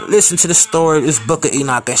 So listen to the story, this book of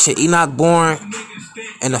Enoch. That shit, Enoch born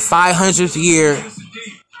in the 500th year.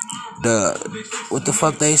 What the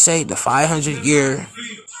fuck they say? The 500th year.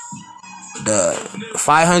 The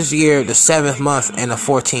 500th year, the 7th month, and the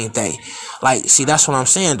 14th day. Like, see, that's what I'm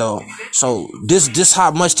saying though. So this how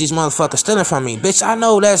much these motherfuckers stealing from me, bitch. I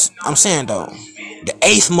know I'm saying though, the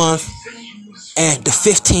 8th month and the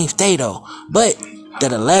 15th day though. But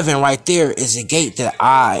that 11 right there is a gate that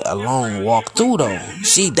I alone walk through though.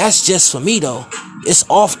 See, that's just for me though. It's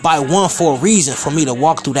off by one for a reason for me to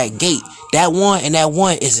walk through that gate. That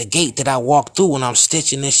one is a gate that I walk through when I'm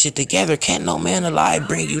stitching this shit together. Can't no man alive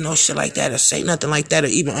bring you no shit like that or say nothing like that or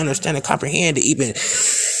even understand and comprehend or even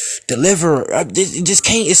deliver. It just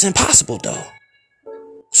can't. It's impossible though.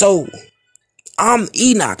 So I'm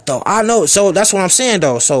Enoch though. I know. So that's what I'm saying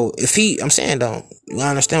though. So I'm saying though, you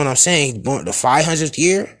understand what I'm saying? He's born the 500th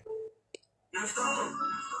year.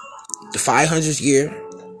 The 500th year.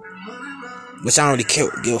 Which I don't really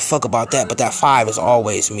give a fuck about that. But that 5 is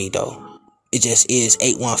always me though. It just is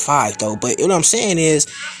 815 though. But what I'm saying is,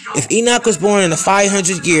 if Enoch was born in the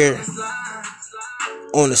 500th year,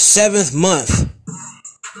 on the 7th month,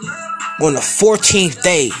 on the 14th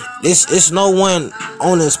day, it's no one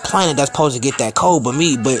on this planet that's supposed to get that code but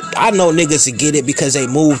me. But I know niggas to get it because they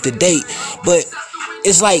moved the date. But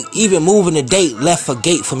it's like even moving the date left a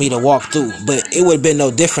gate for me to walk through. But it would have been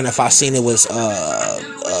no different if I seen it was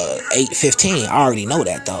 8:15. I already know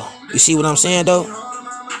that though. You see what I'm saying though?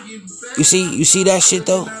 You see that shit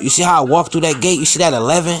though? You see how I walk through that gate? You see that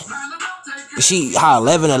 11? You see how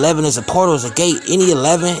 11 is a portal, is a gate. Any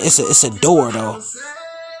 11, it's a door though.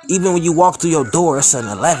 Even when you walk through your door, it's an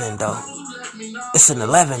 11 though. It's an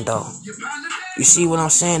 11 though. You see what I'm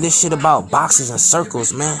saying? This shit about boxes and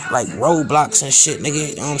circles, man. Like roadblocks and shit, nigga.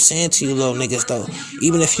 You know what I'm saying to you little niggas though?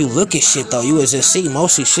 Even if you look at shit though, you would just see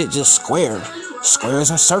mostly shit just squares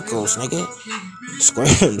and circles, nigga. Square,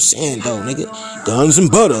 I'm saying though, nigga. Guns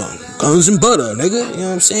and butter, nigga. You know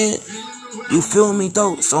what I'm saying? You feel me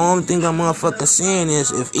though? So the only thing I'm motherfucking saying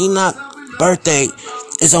is, if Enoch's birthday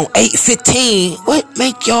is on 8/15, what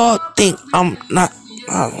make y'all think I'm not?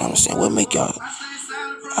 I'm saying, what make y'all?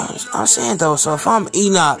 I'm saying though. So if I'm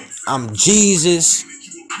Enoch, I'm Jesus.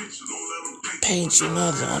 Paint you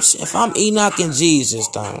another. I'm saying, if I'm Enoch and Jesus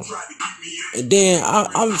though, and then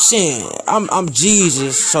I'm saying I'm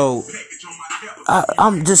Jesus, so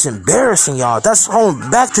I'm just embarrassing y'all. That's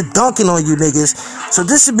home back to dunking on you niggas. So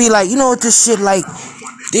this would be like, you know what this shit like?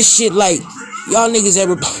 This shit like, y'all niggas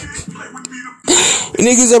ever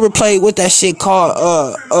played what that shit called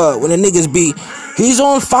when the niggas be, he's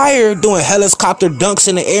on fire doing helicopter dunks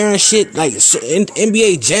in the air and shit, like in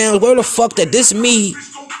NBA jams. Where the fuck that this me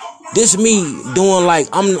doing, like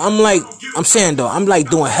I'm saying though, I'm like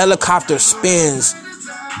doing helicopter spins,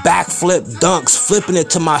 backflip dunks, flipping it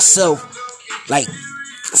to myself, like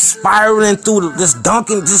spiraling through this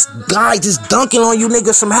dunking on you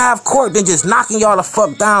niggas from half court, then just knocking y'all the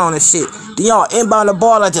fuck down and shit. Then y'all inbound the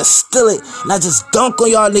ball, I just steal it and I just dunk on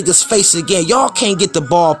y'all niggas' face again. Y'all can't get the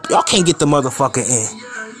ball, y'all can't get the motherfucker in.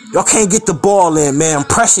 Y'all can't get the ball in, man. I'm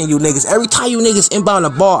pressing you niggas. Every time you niggas inbound the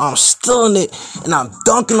ball, I'm stealing it and I'm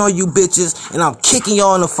dunking on you bitches and I'm kicking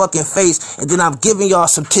y'all in the fucking face and then I'm giving y'all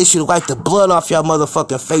some tissue to wipe the blood off y'all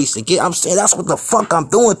motherfucking face. I'm saying that's what the fuck I'm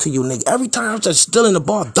doing to you niggas. Every time I'm just stealing the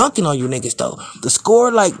ball, dunking on you niggas though. The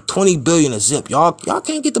score like 20 billion a zip. Y'all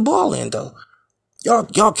can't get the ball in though.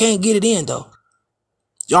 Y'all can't get it in though.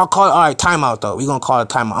 Y'all call it, alright, timeout though. We gonna call it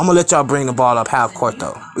timeout. I'm gonna let y'all bring the ball up half court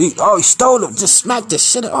though. He stole it. Just smacked the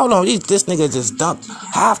shit out. Hold on, this nigga just dumped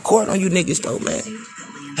half court on you niggas though, man.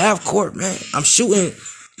 Half court, man. I'm shooting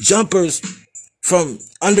jumpers from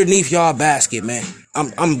underneath y'all basket, man. I'm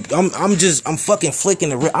fucking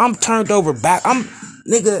flicking the rim. I'm turned over back. I'm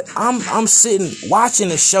sitting watching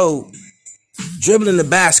the show, dribbling the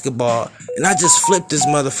basketball, and I just flipped this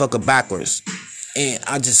motherfucker backwards. And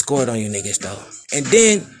I just scored on you niggas though. And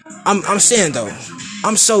then I'm saying though,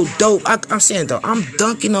 I'm so dope. I'm saying though, I'm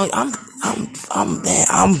dunking on.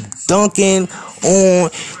 I'm dunking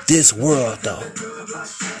on this world though.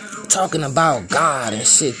 Talking about God and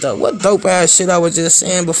shit though. What dope ass shit I was just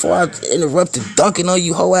saying before I interrupted dunking on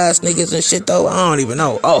you hoe ass niggas and shit though. I don't even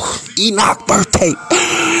know. Oh, Enoch birthday.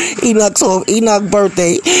 Enoch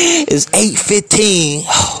birthday is 8/15.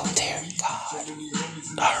 Oh dear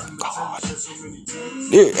God.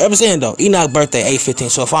 I'm saying though, Enoch birthday 8/15.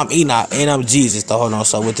 So if I'm Enoch and I'm Jesus though, hold on.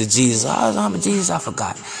 So with the Jesus, I'm a Jesus. I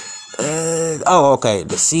forgot. Okay.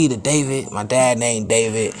 The seed of David. My dad named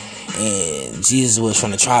David, and Jesus was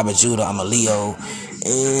from the tribe of Judah. I'm a Leo,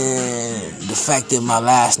 and the fact that my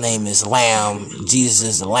last name is Lamb, Jesus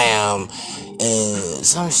is the Lamb, and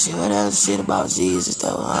some shit. What else shit about Jesus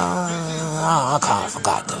though? I kind of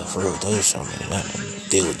forgot that for real. There's something that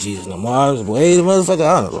deal with Jesus no more. I was way the motherfucker.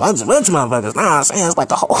 I don't know. I'm rich motherfuckers. Nah, I'm saying it's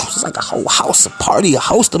like a whole house, a party, a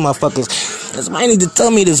host of motherfuckers. Somebody need to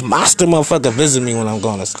tell me this monster motherfucker visit me when I'm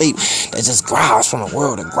going to sleep. That just growls from the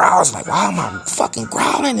world. It growls like, why am I fucking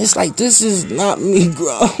growling? It's like, this is not me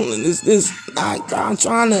growling. I'm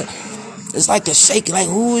trying to. It's like a shake. Like,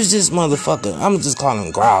 who is this motherfucker? I'm just calling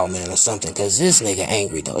him Growl Man or something, cause this nigga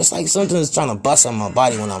angry though. It's like something is trying to bust on my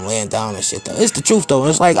body when I'm laying down and shit though. It's the truth though.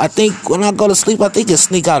 It's like, I think when I go to sleep, I think it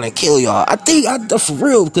sneak out and kill y'all. I for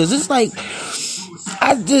real, because it's like,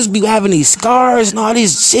 I just be having these scars and all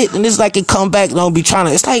this shit, and it's like it come back and don't be trying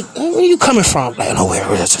to. It's like, where are you coming from? Like, nowhere.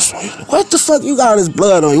 What the fuck you got all this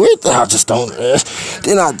blood on you? I just don't. Then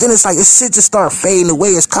it's like this shit just start fading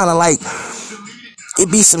away. It's kind of like it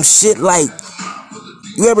be some shit like,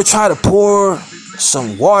 you ever try to pour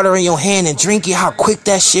some water in your hand and drink it? How quick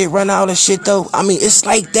that shit run out of shit though. I mean, it's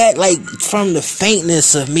like that. Like from the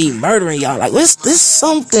faintness of me murdering y'all. Like, this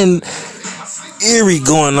something eerie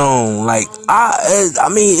going on. Like I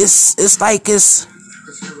mean it's like it's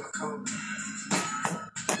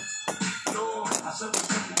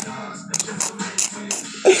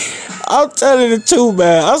I'm telling the truth,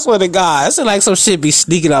 man. I swear to God, it's like some shit be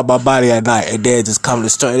sneaking out my body at night and then just come to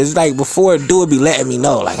destroy it. It's like before it do, it be letting me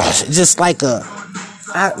know. Like, just like I'm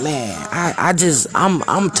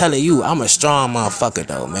telling you, I'm a strong motherfucker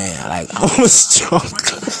though, man. Like, I'm a strong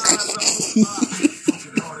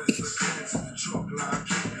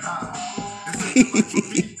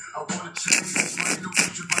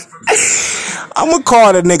I'ma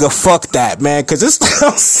call the nigga fuck that, man, cause this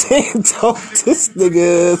I'm saying though, this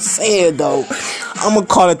nigga saying though, I'ma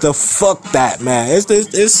call it the fuck that, man. It's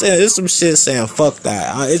some shit saying fuck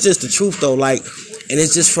that. It's just the truth though, like, and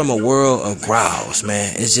it's just from a world of growls,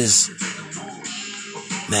 man. It's just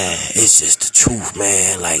the truth,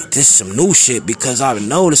 man. Like, this is some new shit, because I've been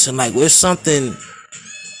noticing like there's something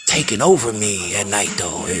taking over me at night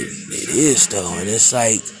though. It is though, and it's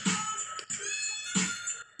like,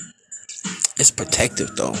 it's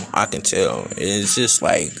protective though. I can tell. It's just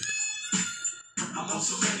like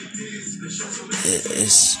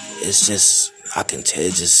it's just, I can tell.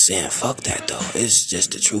 It's just saying fuck that though. It's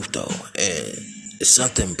just the truth though, and it's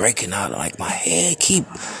something breaking out. Like, my head keep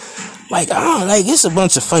like, I don't like. It's a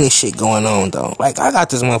bunch of funny shit going on though. Like, I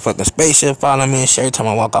got this motherfucking spaceship following me and shit every time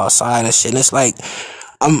I walk outside and shit. And it's like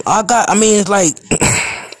it's like.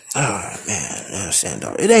 Oh man, you know what I'm saying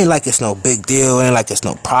though? It ain't like it's no big deal, it ain't like it's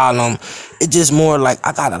no problem. It's just more like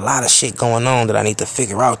I got a lot of shit going on that I need to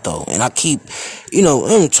figure out though. And I keep,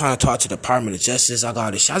 I'm trying to talk to the Department of Justice. I got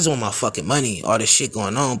all this shit. I just want my fucking money, all this shit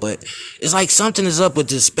going on. But it's like something is up with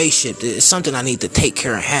this spaceship. It's something I need to take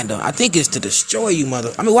care and handle. I think it's to destroy you,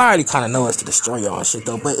 mother. I mean, well, I already kind of know it's to destroy y'all and shit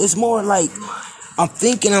though. But it's more like, I'm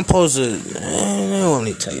thinking I'm supposed to, I don't want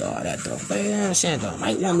me to tell you all that though, but you know what I'm saying though,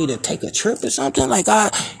 might want me to take a trip or something, like,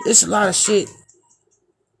 it's a lot of shit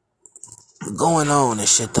going on and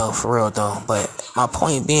shit though, for real though, but my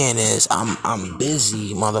point being is, I'm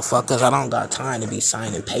busy, motherfuckers. I don't got time to be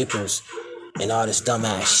signing papers and all this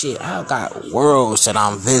dumbass shit. I got worlds that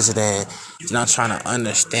I'm visiting and I'm trying to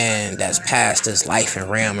understand that's past this life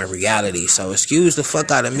and realm and reality. So excuse the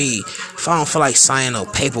fuck out of me if I don't feel like signing no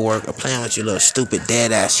paperwork or playing with you little stupid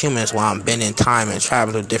dead ass humans while I'm bending time and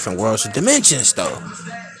traveling to different worlds and dimensions though,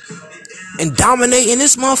 and dominating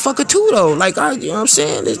this motherfucker too though. Like, you know what I'm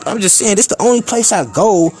saying? I'm just saying, this the only place I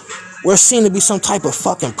go where seem to be some type of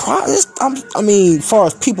fucking as far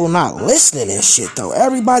as people not listening and shit though,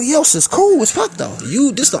 everybody else is cool as fuck though.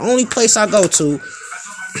 This the only place I go to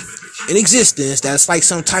in existence that's like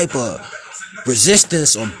some type of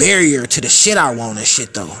resistance or barrier to the shit I want and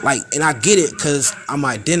shit though. Like, and I get it because I'm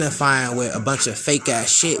identifying with a bunch of fake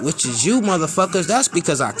ass shit, which is you motherfuckers. That's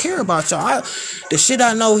because I care about y'all. The shit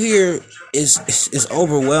I know here is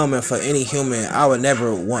overwhelming for any human. I would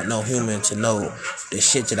never want no human to know the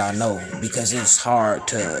shit that I know because it's hard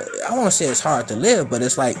to, I won't say it's hard to live, but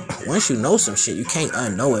it's like once you know some shit, you can't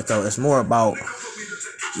unknow it though. It's more about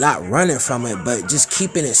not running from it, but just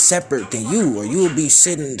keeping it separate than you, or you will be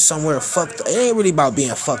sitting somewhere fucked up. It ain't really about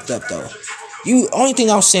being fucked up though. Only thing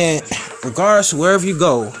I'm saying, regardless of wherever you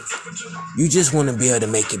go, you just want to be able to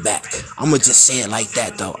make it back. I'ma just say it like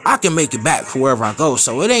that though. I can make it back for wherever I go,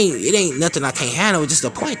 so it ain't nothing I can't handle. It's just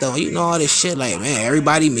the point though. You know all this shit like, man,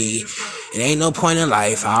 everybody me. It ain't no point in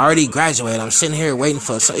life. I already graduated. I'm sitting here waiting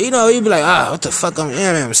for, so you know, you'd be like, what the fuck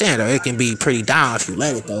I'm saying though. It can be pretty down if you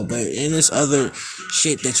let it though, but in this other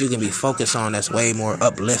shit that you can be focused on that's way more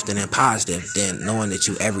uplifting and positive than knowing that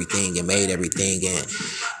you everything and made everything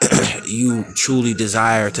and you truly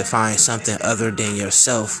desire to find something other than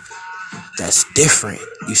yourself that's different,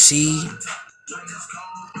 you see?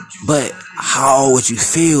 But how would you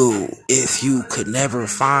feel if you could never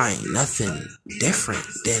find nothing different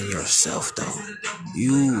than yourself though?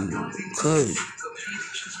 You could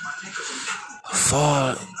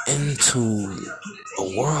fall into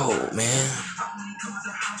a world, man.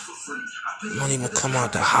 You won't even come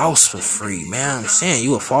out the house for free, man. I'm saying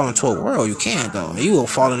you will fall into a world you can't though. You will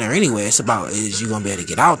fall in there anyway. It's about is you gonna be able to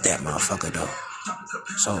get out that motherfucker though.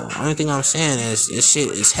 So only thing I'm saying is this shit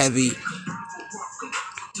is heavy.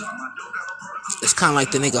 It's kind of like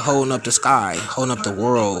the nigga holding up the sky, holding up the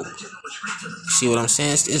world. See what I'm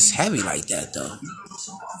saying? It's heavy like that though.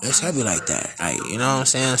 It's heavy like that. Like, you know what I'm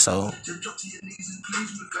saying? So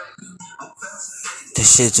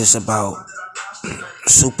this shit just about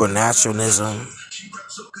supernaturalism.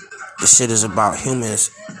 This shit is about humans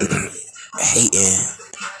hating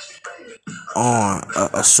on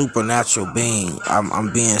a supernatural being.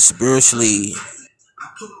 I'm being spiritually,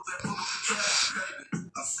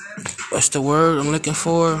 what's the word I'm looking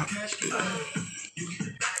for?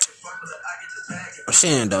 I'm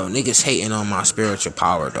saying though, niggas hating on my spiritual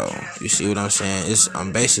power though. You see what I'm saying?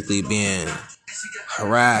 I'm basically being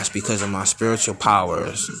harassed because of my spiritual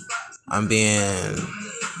powers. I'm being,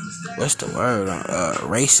 what's the word?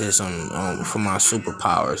 Racism for my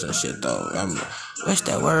superpowers and shit though. What's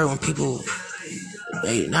that word when people,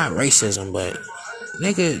 not racism, but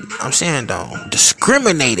nigga, I'm saying though,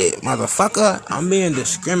 discriminated, motherfucker. I'm being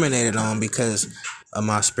discriminated on because of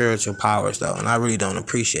my spiritual powers though, and I really don't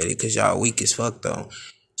appreciate it because y'all weak as fuck though.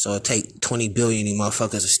 So it take 20 billion of you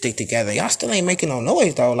motherfuckers to stick together. Y'all still ain't making no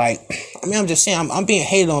noise though. Like, I mean, I'm just saying, I'm being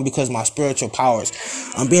hated on because of my spiritual powers.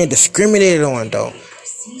 I'm being discriminated on though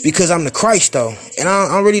because I'm the Christ though, and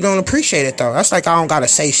I really don't appreciate it though. That's like I don't gotta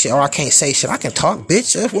say shit or I can't say shit. I can talk,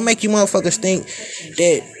 bitch. That's what make you motherfuckers think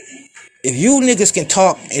that if you niggas can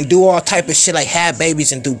talk and do all type of shit like have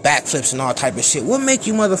babies and do backflips and all type of shit, what make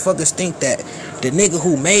you motherfuckers think that the nigga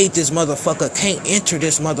who made this motherfucker can't enter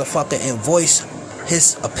this motherfucker and voice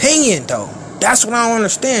his opinion though? That's what I don't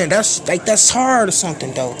understand. That's hard or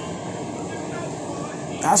something though.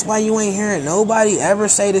 That's why you ain't hearing nobody ever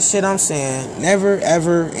say the shit I'm saying. Never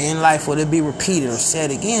ever in life will it be repeated or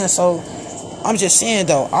said again. So I'm just saying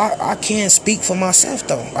though, I can speak for myself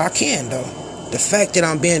though. I can though. The fact that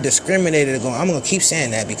I'm being discriminated on, I'm going to keep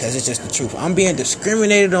saying that because it's just the truth. I'm being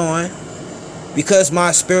discriminated on because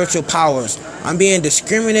my spiritual powers. I'm being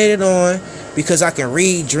discriminated on because I can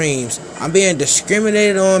read dreams. I'm being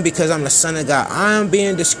discriminated on because I'm the son of God. I'm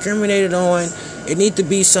being discriminated on. It need to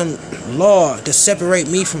be some law to separate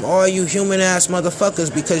me from all you human ass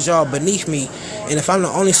motherfuckers because y'all beneath me. And if I'm the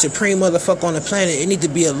only supreme motherfucker on the planet, it need to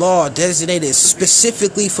be a law designated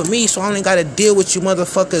specifically for me so I ain't got to deal with you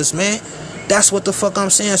motherfuckers, man. That's what the fuck I'm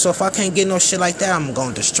saying. So if I can't get no shit like that, I'm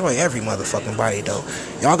gonna destroy every motherfucking body though.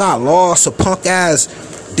 Y'all got laws for punk ass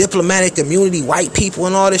diplomatic immunity, white people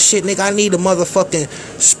and all this shit, nigga. I need a motherfucking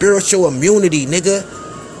spiritual immunity, nigga.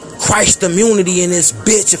 Christ immunity in this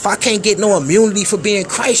bitch. If I can't get no immunity for being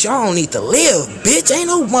Christ, y'all don't need to live, bitch. Ain't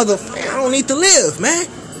no motherfucker. I don't need to live, man.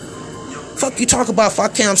 Fuck you talk about if I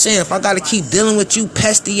can't, I'm saying, if I gotta keep dealing with you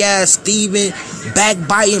pesty ass Steven,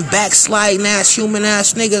 backbiting, backsliding ass, human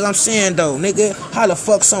ass niggas, I'm saying though, nigga, how the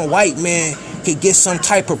fuck some white man could get some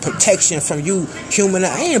type of protection from you human?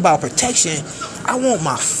 I ain't about protection. I want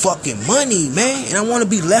my fucking money, man, and I want to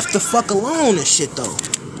be left the fuck alone and shit though,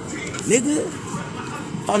 nigga.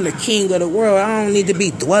 I'm the king of the world. I don't need to be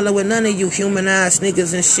dwelling with none of you human ass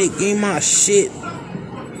niggas and shit. Give me my shit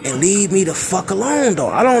and leave me the fuck alone, though.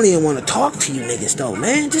 I don't even want to talk to you niggas, though,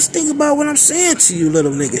 man. Just think about what I'm saying to you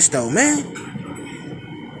little niggas, though, man.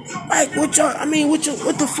 Like what y'all? I mean, what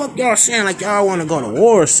the fuck y'all saying? Like y'all want to go to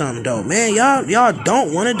war or something, though, man? Y'all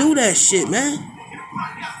don't want to do that shit, man.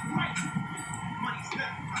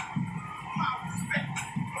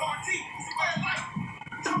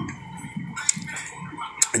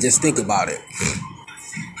 I just think about it.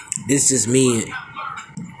 This is me,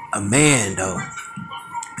 a man, though.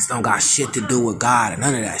 This don't got shit to do with God and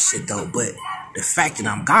none of that shit, though. But the fact that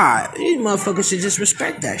I'm God, these motherfuckers should just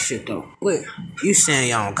respect that shit, though. But you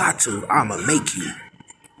saying y'all don't got to, I'ma make you.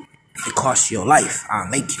 It costs you your life. I'll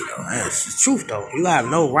make you, though. That's the truth, though. You have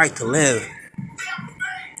no right to live.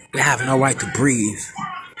 You have no right to breathe.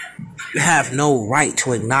 You have no right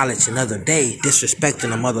to acknowledge another day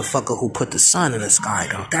disrespecting a motherfucker who put the sun in the sky,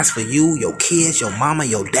 though. That's for you, your kids, your mama,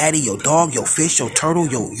 your daddy, your dog, your fish, your turtle,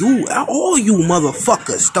 you, all you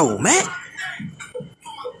motherfuckers, though, man.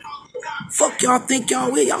 Fuck y'all think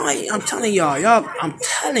y'all with? Y'all ain't, I'm telling y'all, y'all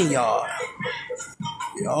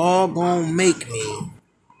gonna make me.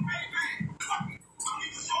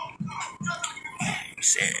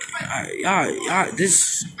 Y'all,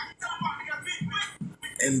 this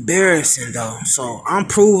embarrassing, though. So I'm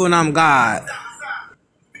proving I'm God,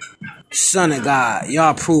 son of God.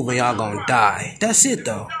 Y'all proving y'all gonna die. That's it,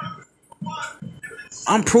 though.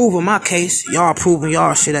 I'm proving my case. Y'all proving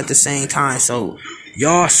y'all shit at the same time. So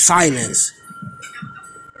y'all silence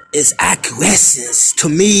is acquiescence to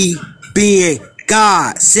me being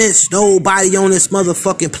God. Since nobody on this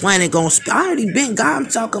motherfucking planet gonna I already been God. I'm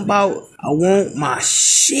talking about I want my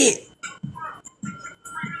shit.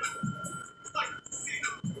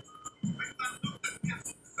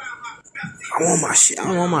 I want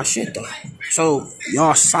my shit, though. So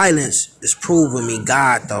y'all silence is proving me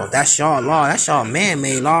God, though. That's y'all law. That's y'all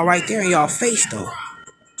man-made law right there in y'all face, though.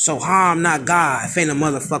 So how I'm not God if ain't a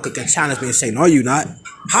motherfucker can challenge me and say, no, you not.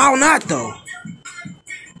 How not, though?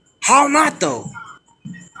 How not, though?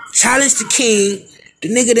 Challenge the king. The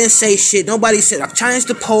nigga didn't say shit. Nobody said. I challenged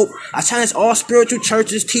the Pope. I challenged all spiritual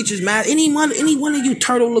churches, teachers, man. Any one of you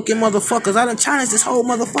turtle-looking motherfuckers. I done challenged this whole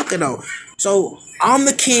motherfucker, though. So I'm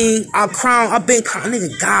the king. I've been crowned.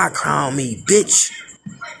 Nigga, God crowned me, bitch.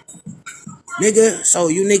 Nigga, so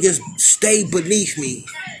you niggas stay beneath me.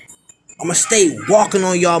 I'ma stay walking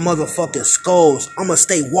on y'all motherfucking skulls. I'ma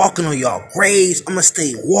stay walking on y'all graves. I'ma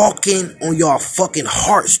stay walking on y'all fucking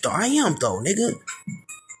hearts, though. I am, though, nigga.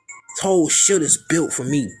 This whole shit is built for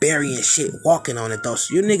me burying shit, walking on it, though.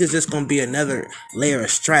 So you niggas just gonna be another layer of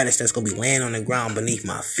stratus that's gonna be laying on the ground beneath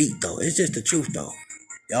my feet, though. It's just the truth, though.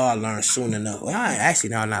 Y'all learn soon enough. Well,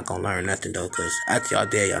 actually, y'all not gonna learn nothing, though, because after y'all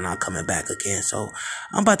dead, y'all not coming back again. So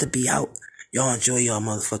I'm about to be out. Y'all enjoy y'all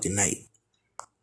motherfucking night.